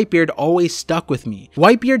from Whitebeard always stuck with me.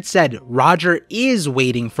 Whitebeard said Roger is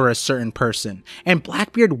waiting for a certain person, and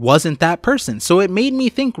Blackbeard wasn't that person, so it made me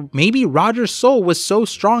think maybe Roger's soul was so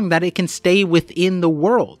strong that it can stay within the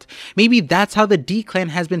world. Maybe that's how the D-Clan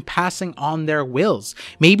has been passing on their wills.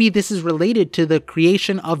 Maybe this is related to the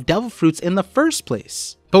creation of devil fruits in the first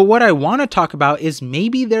place. But what I want to talk about is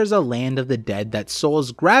maybe there's a land of the dead that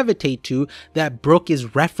souls gravitate to that Brook is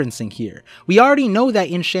referencing here. We already know that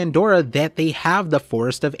in Shandora that they have the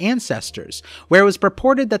Forest of Ancestors, where it was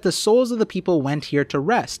purported that the souls of the people went here to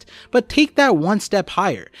rest. But take that one step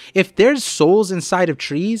higher. If there's souls inside of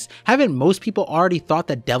trees, haven't most people already thought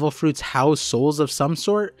that devil fruits house souls of some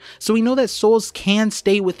sort? So we know that souls can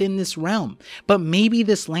stay within this realm. But maybe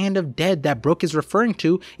this land of dead that Brook is referring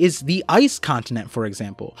to is the ice continent, for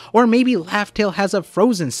example. Or maybe Laughtail has a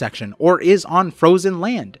frozen section, or is on frozen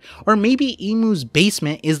land. Or maybe Emu's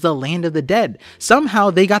basement is the land of the dead.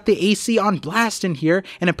 Somehow they got the AC on blast in here,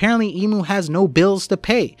 and apparently Emu has no bills to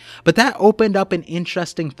pay. But that opened up an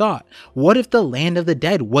interesting thought. What if the land of the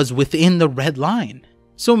dead was within the red line?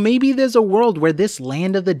 So maybe there's a world where this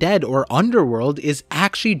land of the dead or underworld is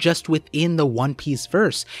actually just within the One Piece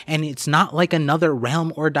verse, and it's not like another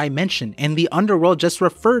realm or dimension, and the underworld just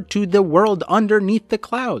referred to the world underneath the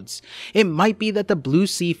clouds. It might be that the Blue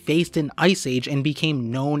Sea faced an ice age and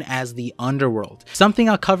became known as the underworld. Something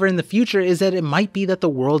I'll cover in the future is that it might be that the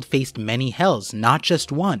world faced many hells, not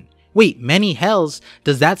just one. Wait, many hells?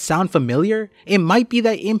 Does that sound familiar? It might be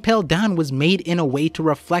that Impel Down was made in a way to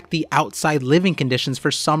reflect the outside living conditions for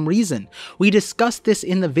some reason. We discussed this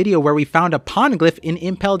in the video where we found a poneglyph in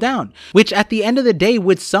Impel Down, which at the end of the day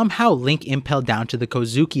would somehow link Impel Down to the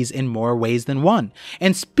Kozukis in more ways than one.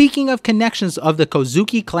 And speaking of connections of the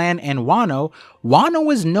Kozuki clan and Wano, Wano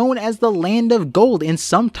was known as the Land of Gold in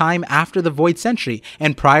some time after the Void Century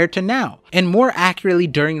and prior to now, and more accurately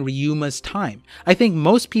during Ryuma's time. I think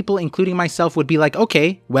most people, including myself, would be like,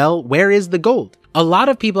 okay, well, where is the gold? A lot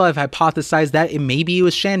of people have hypothesized that maybe it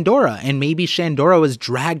was Shandora, and maybe Shandora was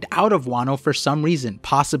dragged out of Wano for some reason,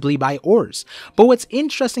 possibly by Oars. But what's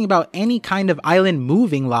interesting about any kind of island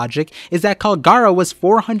moving logic is that Kalgara was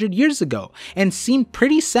 400 years ago, and seemed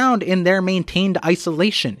pretty sound in their maintained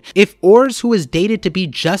isolation. If Oars, who was dated to be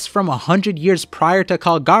just from 100 years prior to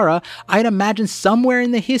Kalgara, I'd imagine somewhere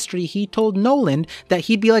in the history he told Noland that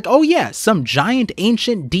he'd be like, oh yeah, some giant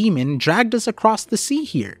ancient demon dragged us across the sea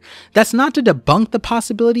here. That's not to debunk the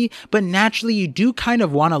possibility, but naturally you do kind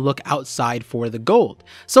of want to look outside for the gold.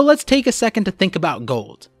 So let's take a second to think about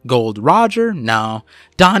gold. Gold Roger? No.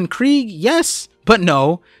 Don Krieg? Yes, but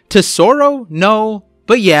no. Tesoro? No,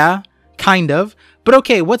 but yeah, kind of. But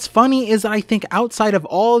okay, what's funny is that I think outside of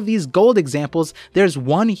all of these gold examples, there's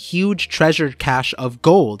one huge treasure cache of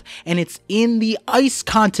gold, and it's in the ice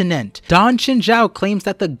continent. Don Chinzhao claims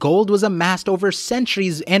that the gold was amassed over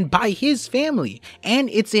centuries and by his family, and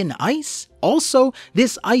it's in ice? Also,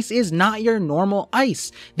 this ice is not your normal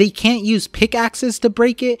ice. They can't use pickaxes to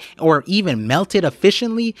break it or even melt it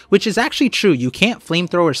efficiently, which is actually true. You can't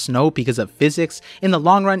flamethrower snow because of physics. In the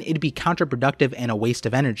long run, it'd be counterproductive and a waste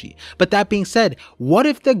of energy. But that being said, what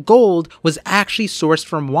if the gold was actually sourced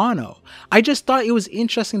from Wano? I just thought it was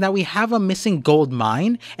interesting that we have a missing gold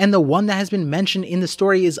mine, and the one that has been mentioned in the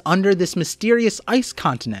story is under this mysterious ice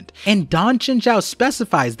continent. And Don Chinzhao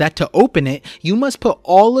specifies that to open it, you must put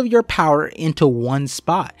all of your power into one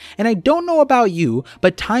spot. And I don't know about you,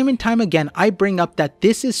 but time and time again I bring up that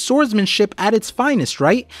this is swordsmanship at its finest,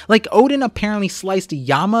 right? Like Odin apparently sliced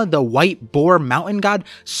Yama, the white boar mountain god,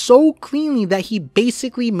 so cleanly that he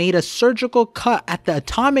basically made a surgical cut at the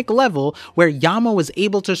atomic level where Yama was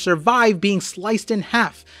able to survive being sliced in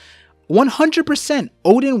half. 100%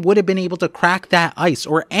 Odin would have been able to crack that ice,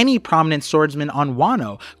 or any prominent swordsman on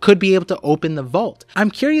Wano could be able to open the vault.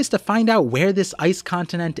 I'm curious to find out where this ice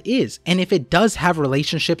continent is, and if it does have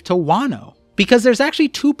relationship to Wano. Because there's actually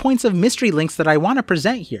 2 points of mystery links that I want to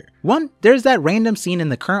present here. One, there's that random scene in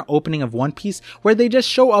the current opening of One Piece where they just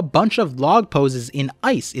show a bunch of log poses in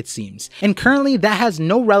ice, it seems. And currently that has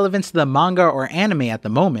no relevance to the manga or anime at the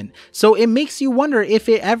moment, so it makes you wonder if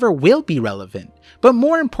it ever will be relevant. But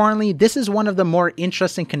more importantly, this is one of the more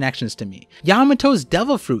interesting connections to me. Yamato's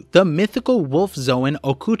devil fruit, the mythical wolf zoan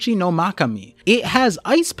Okuchi no Makami. It has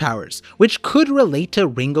ice powers, which could relate to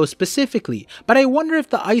Ringo specifically, but I wonder if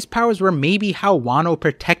the ice powers were maybe how Wano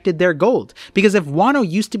protected their gold, because if Wano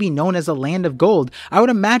used to be known as a land of gold, I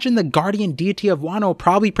would imagine the guardian deity of Wano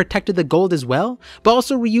probably protected the gold as well, but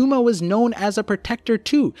also Ryuma was known as a protector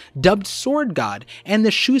too, dubbed sword god, and the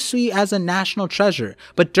Shusui as a national treasure,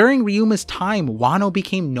 but during Ryuma's time, Wano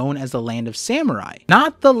became known as the land of samurai,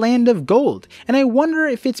 not the land of gold, and I wonder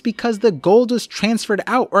if it's because the gold was transferred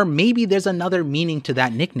out, or maybe there's another meaning to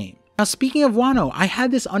that nickname. Now, speaking of Wano, I had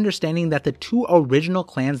this understanding that the two original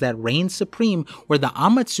clans that reigned supreme were the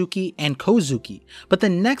Amatsuki and Kozuki, but the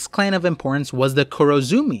next clan of importance was the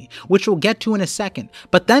Kurozumi, which we'll get to in a second,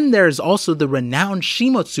 but then there's also the renowned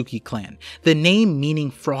Shimotsuki clan, the name meaning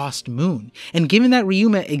frost moon, and given that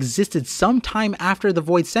Ryuma existed sometime after the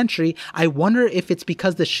Void Century, I wonder if it's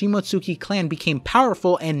because the Shimotsuki clan became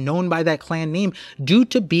powerful and known by that clan name due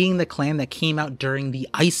to being the clan that came out during the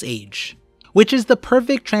Ice Age. Which is the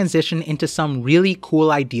perfect transition into some really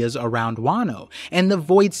cool ideas around Wano and the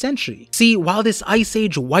Void Century. See, while this Ice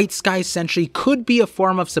Age White Sky Century could be a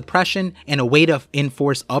form of suppression and a way to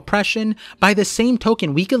enforce oppression, by the same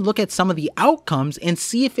token we could look at some of the outcomes and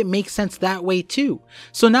see if it makes sense that way too.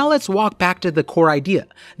 So now let's walk back to the core idea.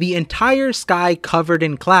 The entire sky covered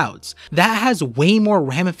in clouds. That has way more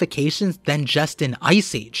ramifications than just an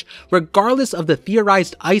Ice Age. Regardless of the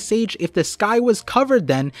theorized Ice Age, if the sky was covered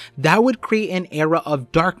then, that would create an era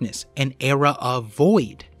of darkness, an era of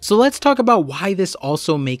void. So let's talk about why this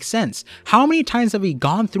also makes sense. How many times have we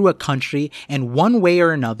gone through a country and one way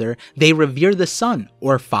or another, they revere the sun,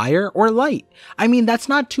 or fire, or light? I mean, that's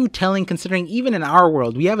not too telling considering even in our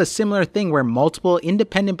world, we have a similar thing where multiple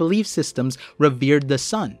independent belief systems revered the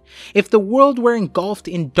sun. If the world were engulfed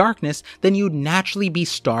in darkness, then you'd naturally be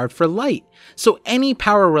starved for light. So any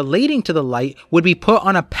power relating to the light would be put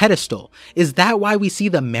on a pedestal. Is that why we see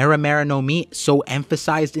the Merimera no Mi so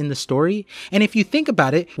emphasized in the story? And if you think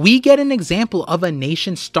about it, we get an example of a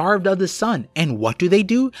nation starved of the sun, and what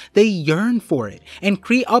do? They yearn for it, and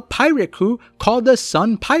create a pirate crew called the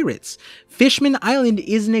Sun Pirates. Fishman Island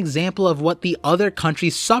is an example of what the other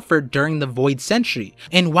countries suffered during the Void Century,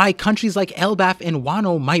 and why countries like Elbaf and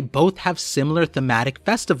Wano might both have similar thematic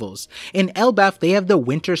festivals. In Elbaf, they have the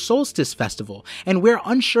Winter Solstice Festival, and we're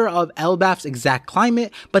unsure of Elbaf's exact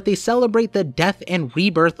climate, but they celebrate the death and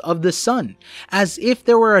rebirth of the sun, as if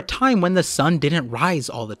there were a time when the sun didn't rise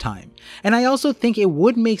all the time. And I also think it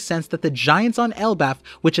would make sense that the giants on Elbaf,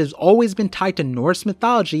 which has always been tied to Norse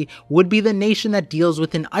mythology, would be the nation that deals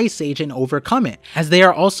with an ice age and overcome it, as they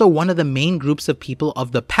are also one of the main groups of people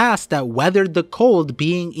of the past that weathered the cold,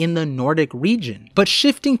 being in the Nordic region. But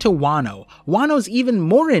shifting to Wano, Wano's even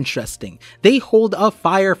more interesting. They hold a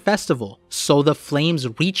fire festival, so the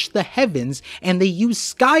flames reach the heavens, and they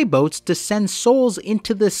use skyboats to send souls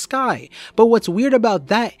into the sky. But what's weird about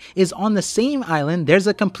that is on the same island there's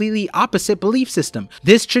a completely opposite belief system,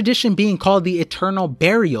 this tradition being called the Eternal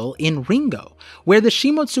Burial in Ringo, where the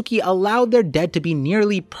Shimotsuki allowed their dead to be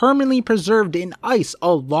nearly permanently preserved in ice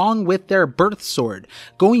along with their birth sword.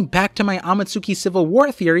 Going back to my Amatsuki Civil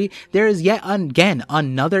War theory, there is yet again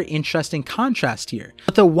another interesting contrast here.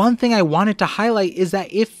 But the one thing I wanted to highlight is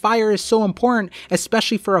that if fire is so important,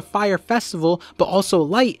 especially for a fire festival, but also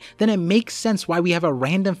light, then it makes sense why we have a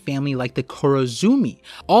random family like the Kurozumi.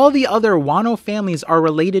 All the other Wano families are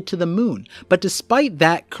related to the moon, but despite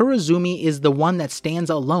that, Kurozumi is the one that stands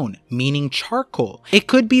alone, meaning charcoal. It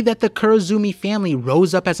could be that the Kurozumi family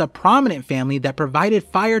rose up as a prominent family that provided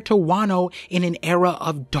fire to Wano in an era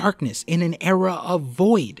of darkness, in an era of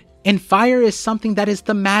void. And fire is something that is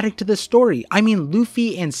thematic to the story. I mean,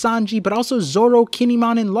 Luffy and Sanji, but also Zoro,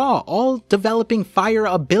 Kinemon, and Law, all developing fire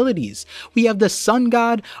abilities. We have the sun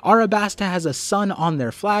god, Arabasta has a sun on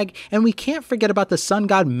their flag, and we can't forget about the sun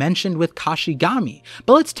god mentioned with Kashigami.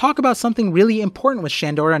 But let's talk about something really important with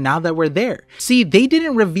Shandora now that we're there. See, they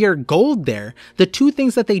didn't revere gold there. The two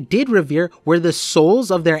things that they did revere were the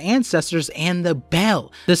souls of their ancestors and the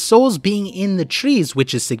bell. The souls being in the trees,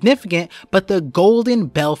 which is significant, but the golden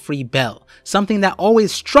belfry bell, something that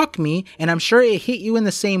always struck me, and I'm sure it hit you in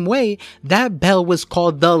the same way. That bell was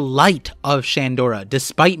called the light of Shandora,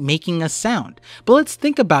 despite making a sound. But let's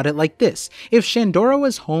think about it like this. If Shandora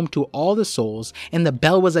was home to all the souls, and the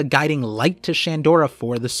bell was a guiding light to Shandora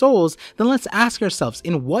for the souls, then let's ask ourselves,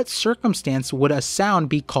 in what circumstance would a sound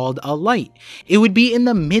be called a light? It would be in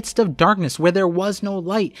the midst of darkness where there was no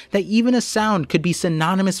light, that even a sound could be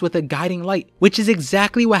synonymous with a guiding light, which is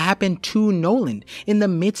exactly what happened to Noland. In the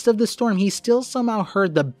midst midst of the storm, he still somehow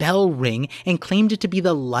heard the bell ring and claimed it to be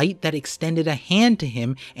the light that extended a hand to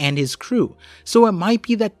him and his crew. So it might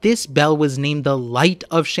be that this bell was named the Light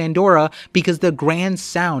of Shandora because the grand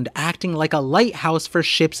sound acting like a lighthouse for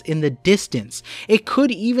ships in the distance. It could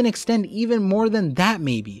even extend even more than that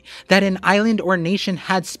maybe, that an island or nation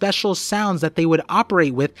had special sounds that they would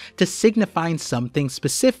operate with to signify something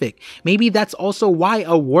specific. Maybe that's also why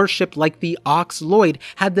a warship like the Ox Lloyd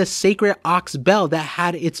had the sacred Ox Bell that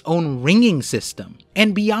had its own ringing system.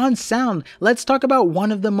 And beyond sound, let's talk about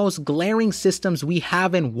one of the most glaring systems we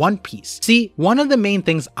have in One Piece. See, one of the main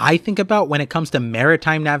things I think about when it comes to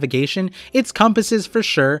maritime navigation, it's compasses for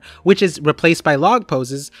sure, which is replaced by log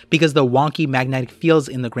poses because the wonky magnetic fields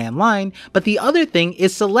in the Grand Line, but the other thing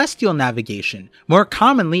is celestial navigation, more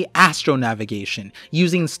commonly astronavigation,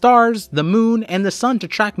 using stars, the moon, and the sun to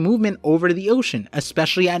track movement over the ocean,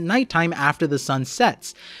 especially at nighttime after the sun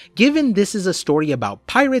sets. Given this is a story about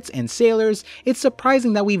pirates and sailors, it's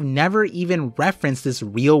surprising that we've never even referenced this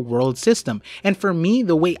real world system. And for me,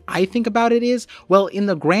 the way I think about it is, well, in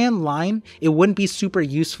the Grand Line, it wouldn't be super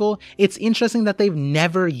useful. It's interesting that they've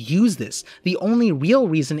never used this. The only real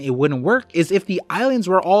reason it wouldn't work is if the islands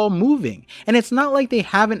were all moving. And it's not like they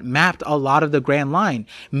haven't mapped a lot of the Grand Line.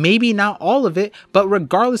 Maybe not all of it, but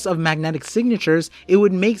regardless of magnetic signatures, it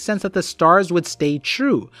would make sense that the stars would stay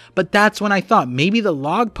true. But that's when I thought maybe the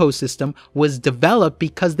log post system was developed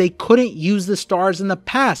because they couldn't use the stars in the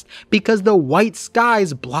past because the white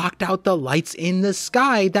skies blocked out the lights in the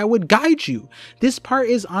sky that would guide you. This part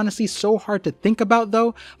is honestly so hard to think about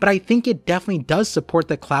though, but I think it definitely does support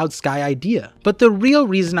the cloud sky idea. But the real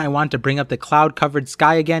reason I want to bring up the cloud covered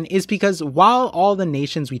sky again is because while all the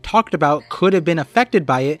nations we talked about could have been affected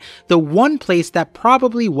by it, the one place that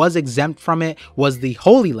probably was exempt from it was the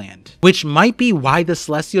Holy Land, which might be why the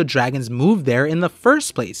celestial dragons moved there in the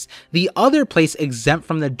first place. The other place exempt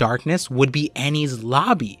from the darkness would be Enies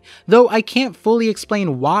Lobby, though I can't fully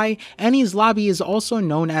explain why. Enies Lobby is also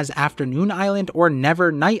known as Afternoon Island or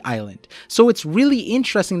Never Night Island, so it's really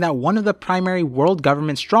interesting that one of the primary world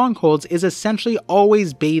government strongholds is essentially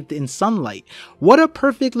always bathed in sunlight. What a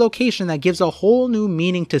perfect location that gives a whole new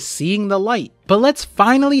meaning to seeing the light. But let's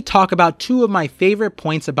finally talk about two of my favorite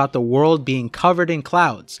points about the world being covered in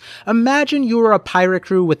clouds. Imagine you were a pirate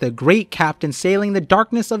crew with a great captain sailing the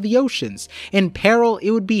darkness of the oceans. In peril,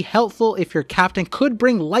 it would be helpful if your captain could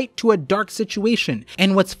bring light to a dark situation.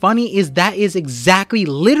 And what's funny is that is exactly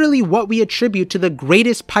literally what we attribute to the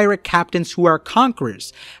greatest pirate captains who are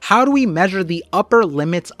conquerors. How do we measure the upper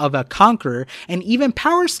limits of a conqueror and even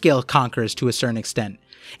power scale conquerors to a certain extent?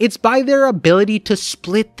 It's by their ability to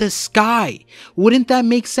split the sky. Wouldn't that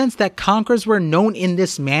make sense that conquerors were known in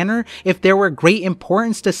this manner if there were great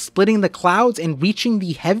importance to splitting the clouds and reaching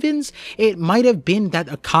the heavens? It might have been that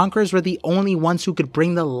the conquerors were the only ones who could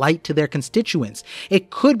bring the light to their constituents.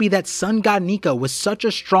 It could be that Sun God Nika was such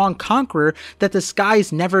a strong conqueror that the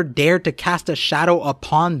skies never dared to cast a shadow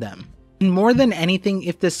upon them. And more than anything,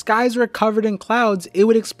 if the skies were covered in clouds, it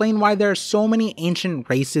would explain why there are so many ancient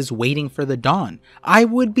races waiting for the dawn. I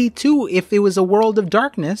would be too if it was a world of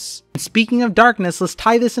darkness. And speaking of darkness, let's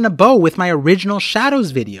tie this in a bow with my original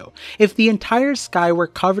Shadows video. If the entire sky were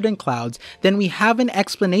covered in clouds, then we have an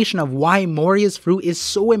explanation of why Moria's fruit is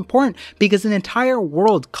so important, because an entire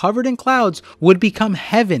world covered in clouds would become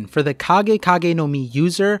heaven for the Kage Kage no Mi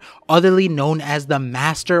user, otherly known as the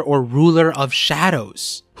Master or Ruler of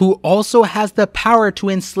Shadows, who also has the power to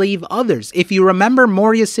enslave others. If you remember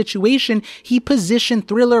Moria's situation, he positioned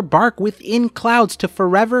Thriller Bark within clouds to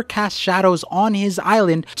forever cast shadows on his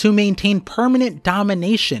island to maintain permanent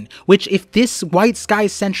domination, which if this white sky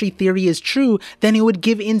sentry theory is true, then it would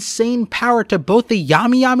give insane power to both the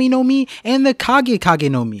Yami Yami no Mi and the Kage Kage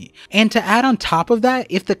no Mi. And to add on top of that,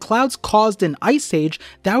 if the clouds caused an ice age,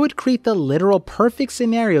 that would create the literal perfect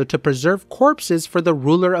scenario to preserve corpses for the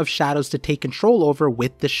Ruler of Shadows to take control over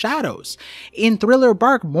with the shadows. In Thriller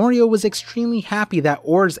Bark, Moria was extremely happy that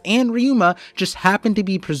Oars and Ryuma just happened to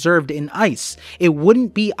be preserved in ice. It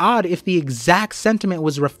wouldn't be odd if the exact sentiment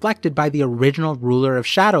was reflected by the original Ruler of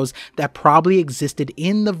Shadows that probably existed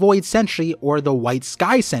in the Void Century or the White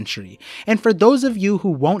Sky Century. And for those of you who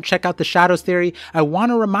won't check out the Shadows theory, I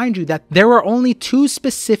want to remind you that there were only two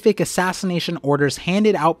specific assassination orders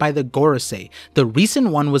handed out by the Gorosei. The recent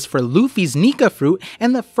one was for Luffy's Nika fruit,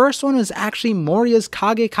 and the first one was actually Moria's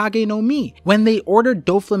Kage Kage no Mi, when they ordered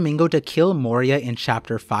Doflamingo to kill Moria in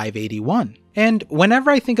chapter 581. And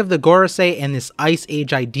whenever I think of the Gorosei and this Ice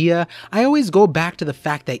Age idea, I always go back to the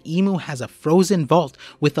fact that Imu has a frozen vault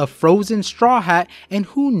with a frozen straw hat and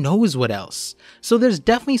who knows what else. So there's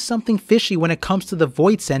definitely something fishy when it comes to the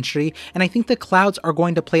Void Century, and I think the clouds are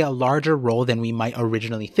going to play a larger role than we might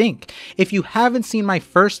originally think. If you haven't seen my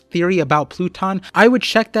first theory about Pluton, I would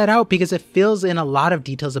check that out because it fills in a lot of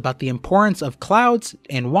details about the importance of clouds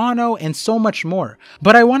and Wano and so much more.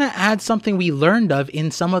 But I want to add something we learned of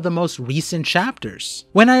in some of the most recent chapters.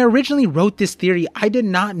 When I originally wrote this theory, I did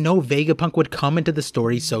not know Vegapunk would come into the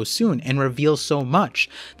story so soon and reveal so much.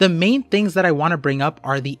 The main things that I want to bring up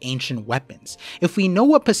are the ancient weapons. If we know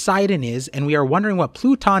what Poseidon is and we are wondering what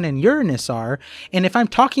Pluton and Uranus are, and if I'm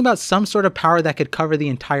talking about some sort of power that could cover the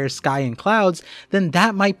entire sky and clouds, then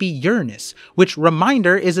that might be Uranus, which,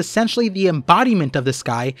 reminder, is essentially the embodiment of the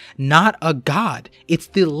sky, not a god. It's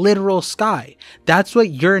the literal sky. That's what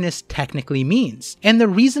Uranus technically means. And the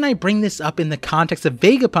reason I bring this up in the context of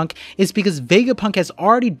Vegapunk is because Vegapunk has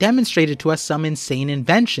already demonstrated to us some insane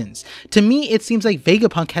inventions. To me, it seems like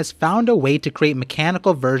Vegapunk has found a way to create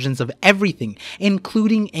mechanical versions of everything,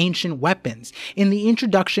 including ancient weapons. In the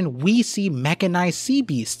introduction, we see mechanized sea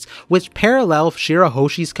beasts, which parallel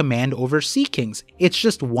Shirahoshi's command over Sea Kings. It's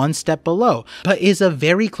just one step below, but is a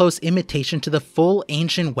very close imitation to the full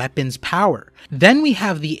ancient weapons power. Then we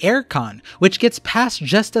have the Aircon, which gets passed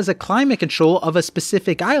just as a climate control of a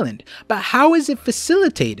specific island. But how is it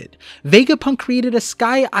facilitated? Vegapunk created a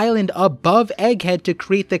sky island above Egghead to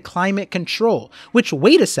create the climate control, which,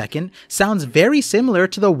 wait a second, sounds very similar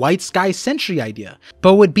to the White Sky Sentry idea,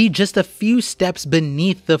 but would be just a few steps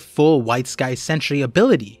beneath the full White Sky Sentry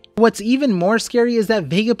ability. What's even more scary is that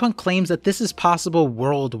Vegapunk claims that this is possible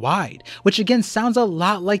worldwide, which again sounds a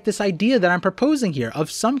lot like this idea that I'm proposing here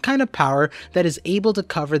of some kind of power that is able to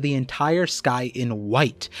cover the entire sky in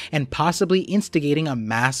white, and possibly instigating a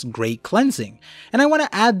mass great cleansing. And I want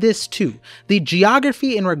to add this too. The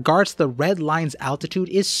geography in regards to the red line's altitude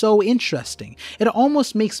is so interesting. It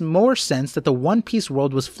almost makes more sense that the One Piece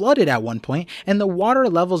world was flooded at one point and the water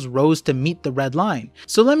levels rose to meet the red line.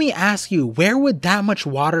 So let me ask you, where would that much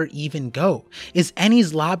water even go? Is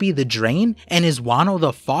Enies Lobby the drain and is Wano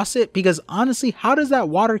the faucet? Because honestly, how does that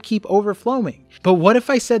water keep overflowing? But what if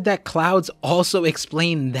I said that clouds also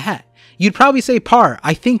explain that? You'd probably say, Par,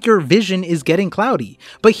 I think your vision is getting cloudy,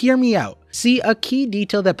 but hear me out. See, a key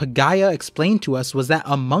detail that Pagaya explained to us was that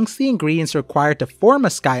amongst the ingredients required to form a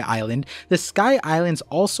sky island, the sky islands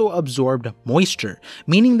also absorbed moisture,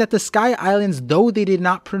 meaning that the sky islands, though they did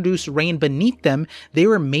not produce rain beneath them, they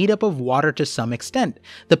were made up of water to some extent.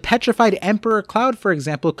 The petrified Emperor Cloud, for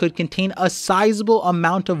example, could contain a sizable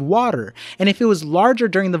amount of water, and if it was larger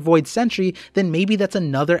during the Void Century, then maybe that's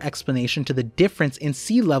another explanation to the difference in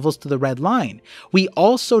sea levels to the red line. We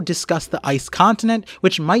also discussed the ice continent,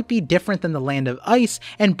 which might be different than the land of ice,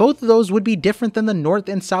 and both of those would be different than the North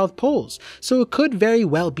and South poles. So it could very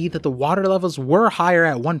well be that the water levels were higher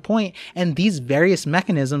at one point, and these various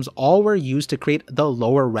mechanisms all were used to create the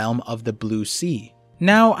lower realm of the Blue Sea.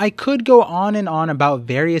 Now, I could go on and on about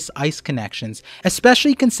various ice connections,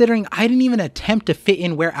 especially considering I didn't even attempt to fit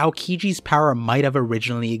in where Aokiji's power might have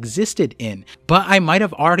originally existed in, but I might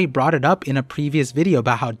have already brought it up in a previous video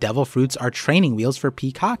about how devil fruits are training wheels for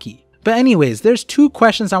peak hockey. But anyways, there's two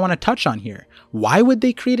questions I want to touch on here. Why would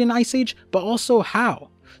they create an ice age, but also how?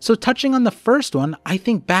 So touching on the first one, I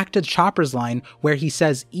think back to Chopper's line where he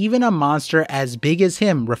says even a monster as big as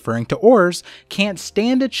him, referring to Oars, can't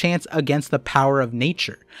stand a chance against the power of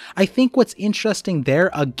nature. I think what's interesting there,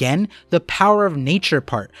 again, the power of nature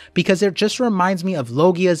part, because it just reminds me of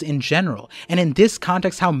Logias in general, and in this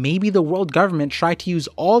context how maybe the world government tried to use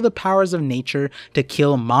all the powers of nature to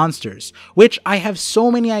kill monsters, which I have so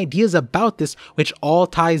many ideas about this, which all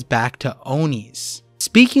ties back to Onis.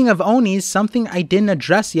 Speaking of Onis, something I didn't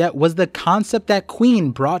address yet was the concept that Queen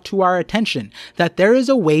brought to our attention, that there is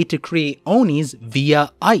a way to create Onis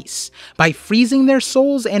via ice. By freezing their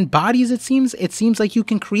souls and bodies, it seems like you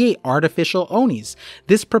can create artificial Onis.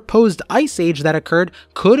 This proposed ice age that occurred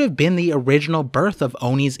could have been the original birth of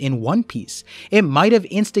Onis in One Piece. It might have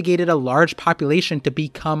instigated a large population to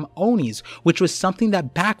become Onis, which was something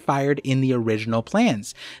that backfired in the original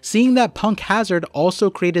plans. Seeing that Punk Hazard also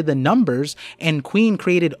created the numbers and Queen queen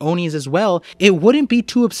created Onis as well, it wouldn't be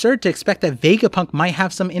too absurd to expect that Vegapunk might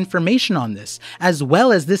have some information on this, as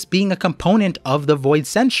well as this being a component of the Void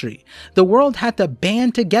Century. The world had to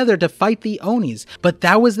band together to fight the Onis, but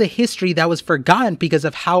that was the history that was forgotten because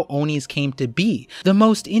of how Onis came to be. The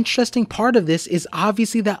most interesting part of this is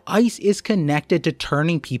obviously that ice is connected to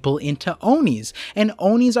turning people into Onis, and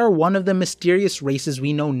Onis are one of the mysterious races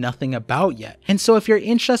we know nothing about yet. And so if you're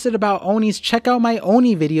interested about Onis, check out my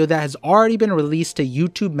Oni video that has already been released to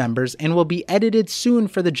YouTube members and will be edited soon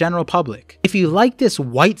for the general public. If you like this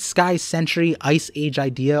White Sky Century Ice Age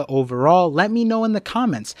idea overall, let me know in the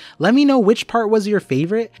comments. Let me know which part was your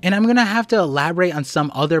favorite, and I'm gonna have to elaborate on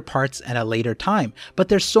some other parts at a later time. But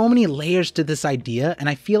there's so many layers to this idea, and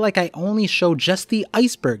I feel like I only showed just the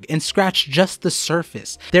iceberg and scratched just the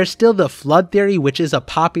surface. There's still the flood theory, which is a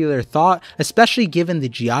popular thought, especially given the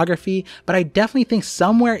geography, but I definitely think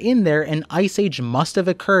somewhere in there an ice age must have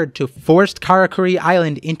occurred to force Karakuri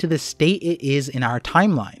Island into the state it is in our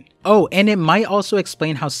timeline. Oh, and it might also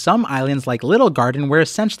explain how some islands like Little Garden were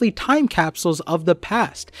essentially time capsules of the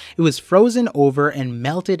past. It was frozen over and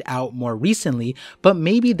melted out more recently, but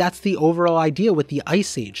maybe that's the overall idea with the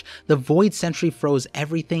Ice Age. The Void Century froze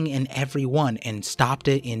everything and everyone and stopped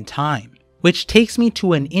it in time. Which takes me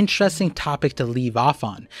to an interesting topic to leave off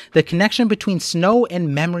on, the connection between snow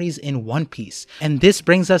and memories in One Piece. And this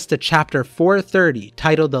brings us to chapter 430,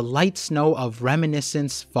 titled The Light Snow of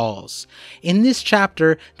Reminiscence Falls. In this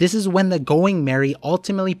chapter, this is when the Going Merry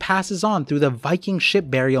ultimately passes on through the Viking ship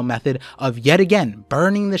burial method of yet again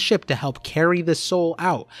burning the ship to help carry the soul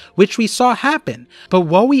out, which we saw happen. But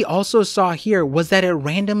what we also saw here was that it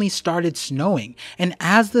randomly started snowing, and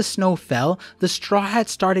as the snow fell, the Straw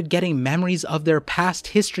Hats started getting memories of their past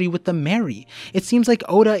history with the Merry. It seems like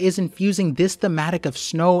Oda is infusing this thematic of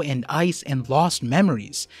snow and ice and lost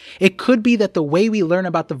memories. It could be that the way we learn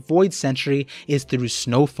about the Void Century is through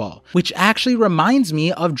snowfall, which actually reminds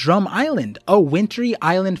me of Drum Island, a wintry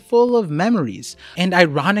island full of memories. And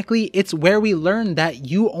ironically, it's where we learn that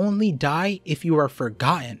you only die if you are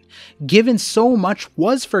forgotten. Given so much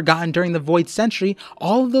was forgotten during the Void Century,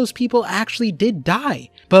 all of those people actually did die.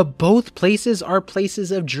 But both places are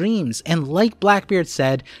places of dreams, and like Blackbeard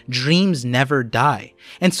said, dreams never die.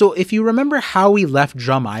 And so if you remember how we left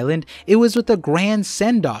Drum Island, it was with a grand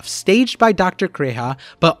send-off staged by Dr. Kreha,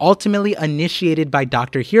 but ultimately initiated by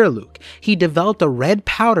Dr. Hiraluk. He developed a red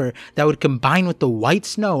powder that would combine with the white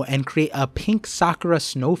snow and create a pink sakura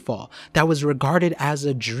snowfall that was regarded as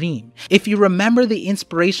a dream. If you remember the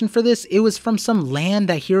inspiration for this, it was from some land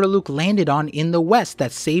that Hiraluk landed on in the west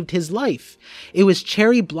that saved his life. It was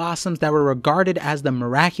cherry blossoms that were regarded as the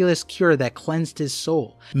miraculous cure that cleansed his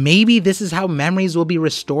soul. Maybe this is how memories will be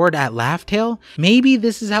restored at Laugh Tale. Maybe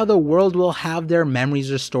this is how the world will have their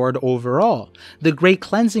memories restored overall. The Great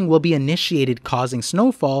Cleansing will be initiated, causing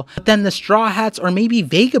snowfall, but then the Straw Hats or maybe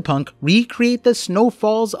Vegapunk recreate the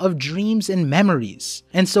snowfalls of dreams and memories.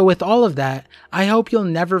 And so with all of that, I hope you'll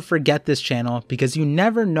never forget this channel, because you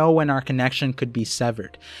never know when our connection could be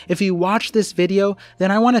severed. If you watched this video,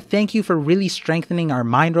 then I want to thank you for really strengthening our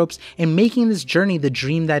mind ropes and making this journey the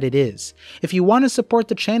dream that it is. If you want to support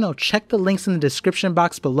the channel, check the links in the description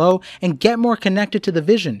box below and get more connected to the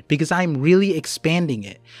vision, because I'm really expanding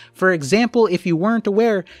it. For example, if you weren't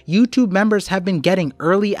aware, YouTube members have been getting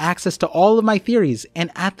early access to all of my theories,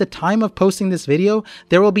 and at the time of posting this video,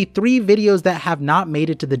 there will be 3 videos that have not made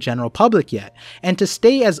it to the general public yet. And to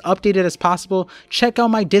stay as updated as possible, check out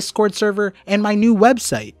my Discord server and my new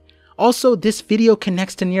website. Also, this video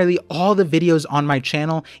connects to nearly all the videos on my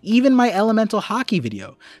channel, even my elemental hockey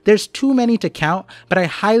video. There's too many to count, but I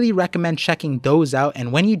highly recommend checking those out,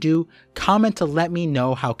 and when you do, comment to let me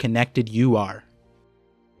know how connected you are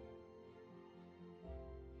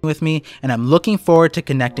with me, and I'm looking forward to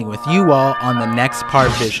connecting with you all on the next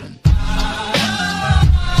ParVision.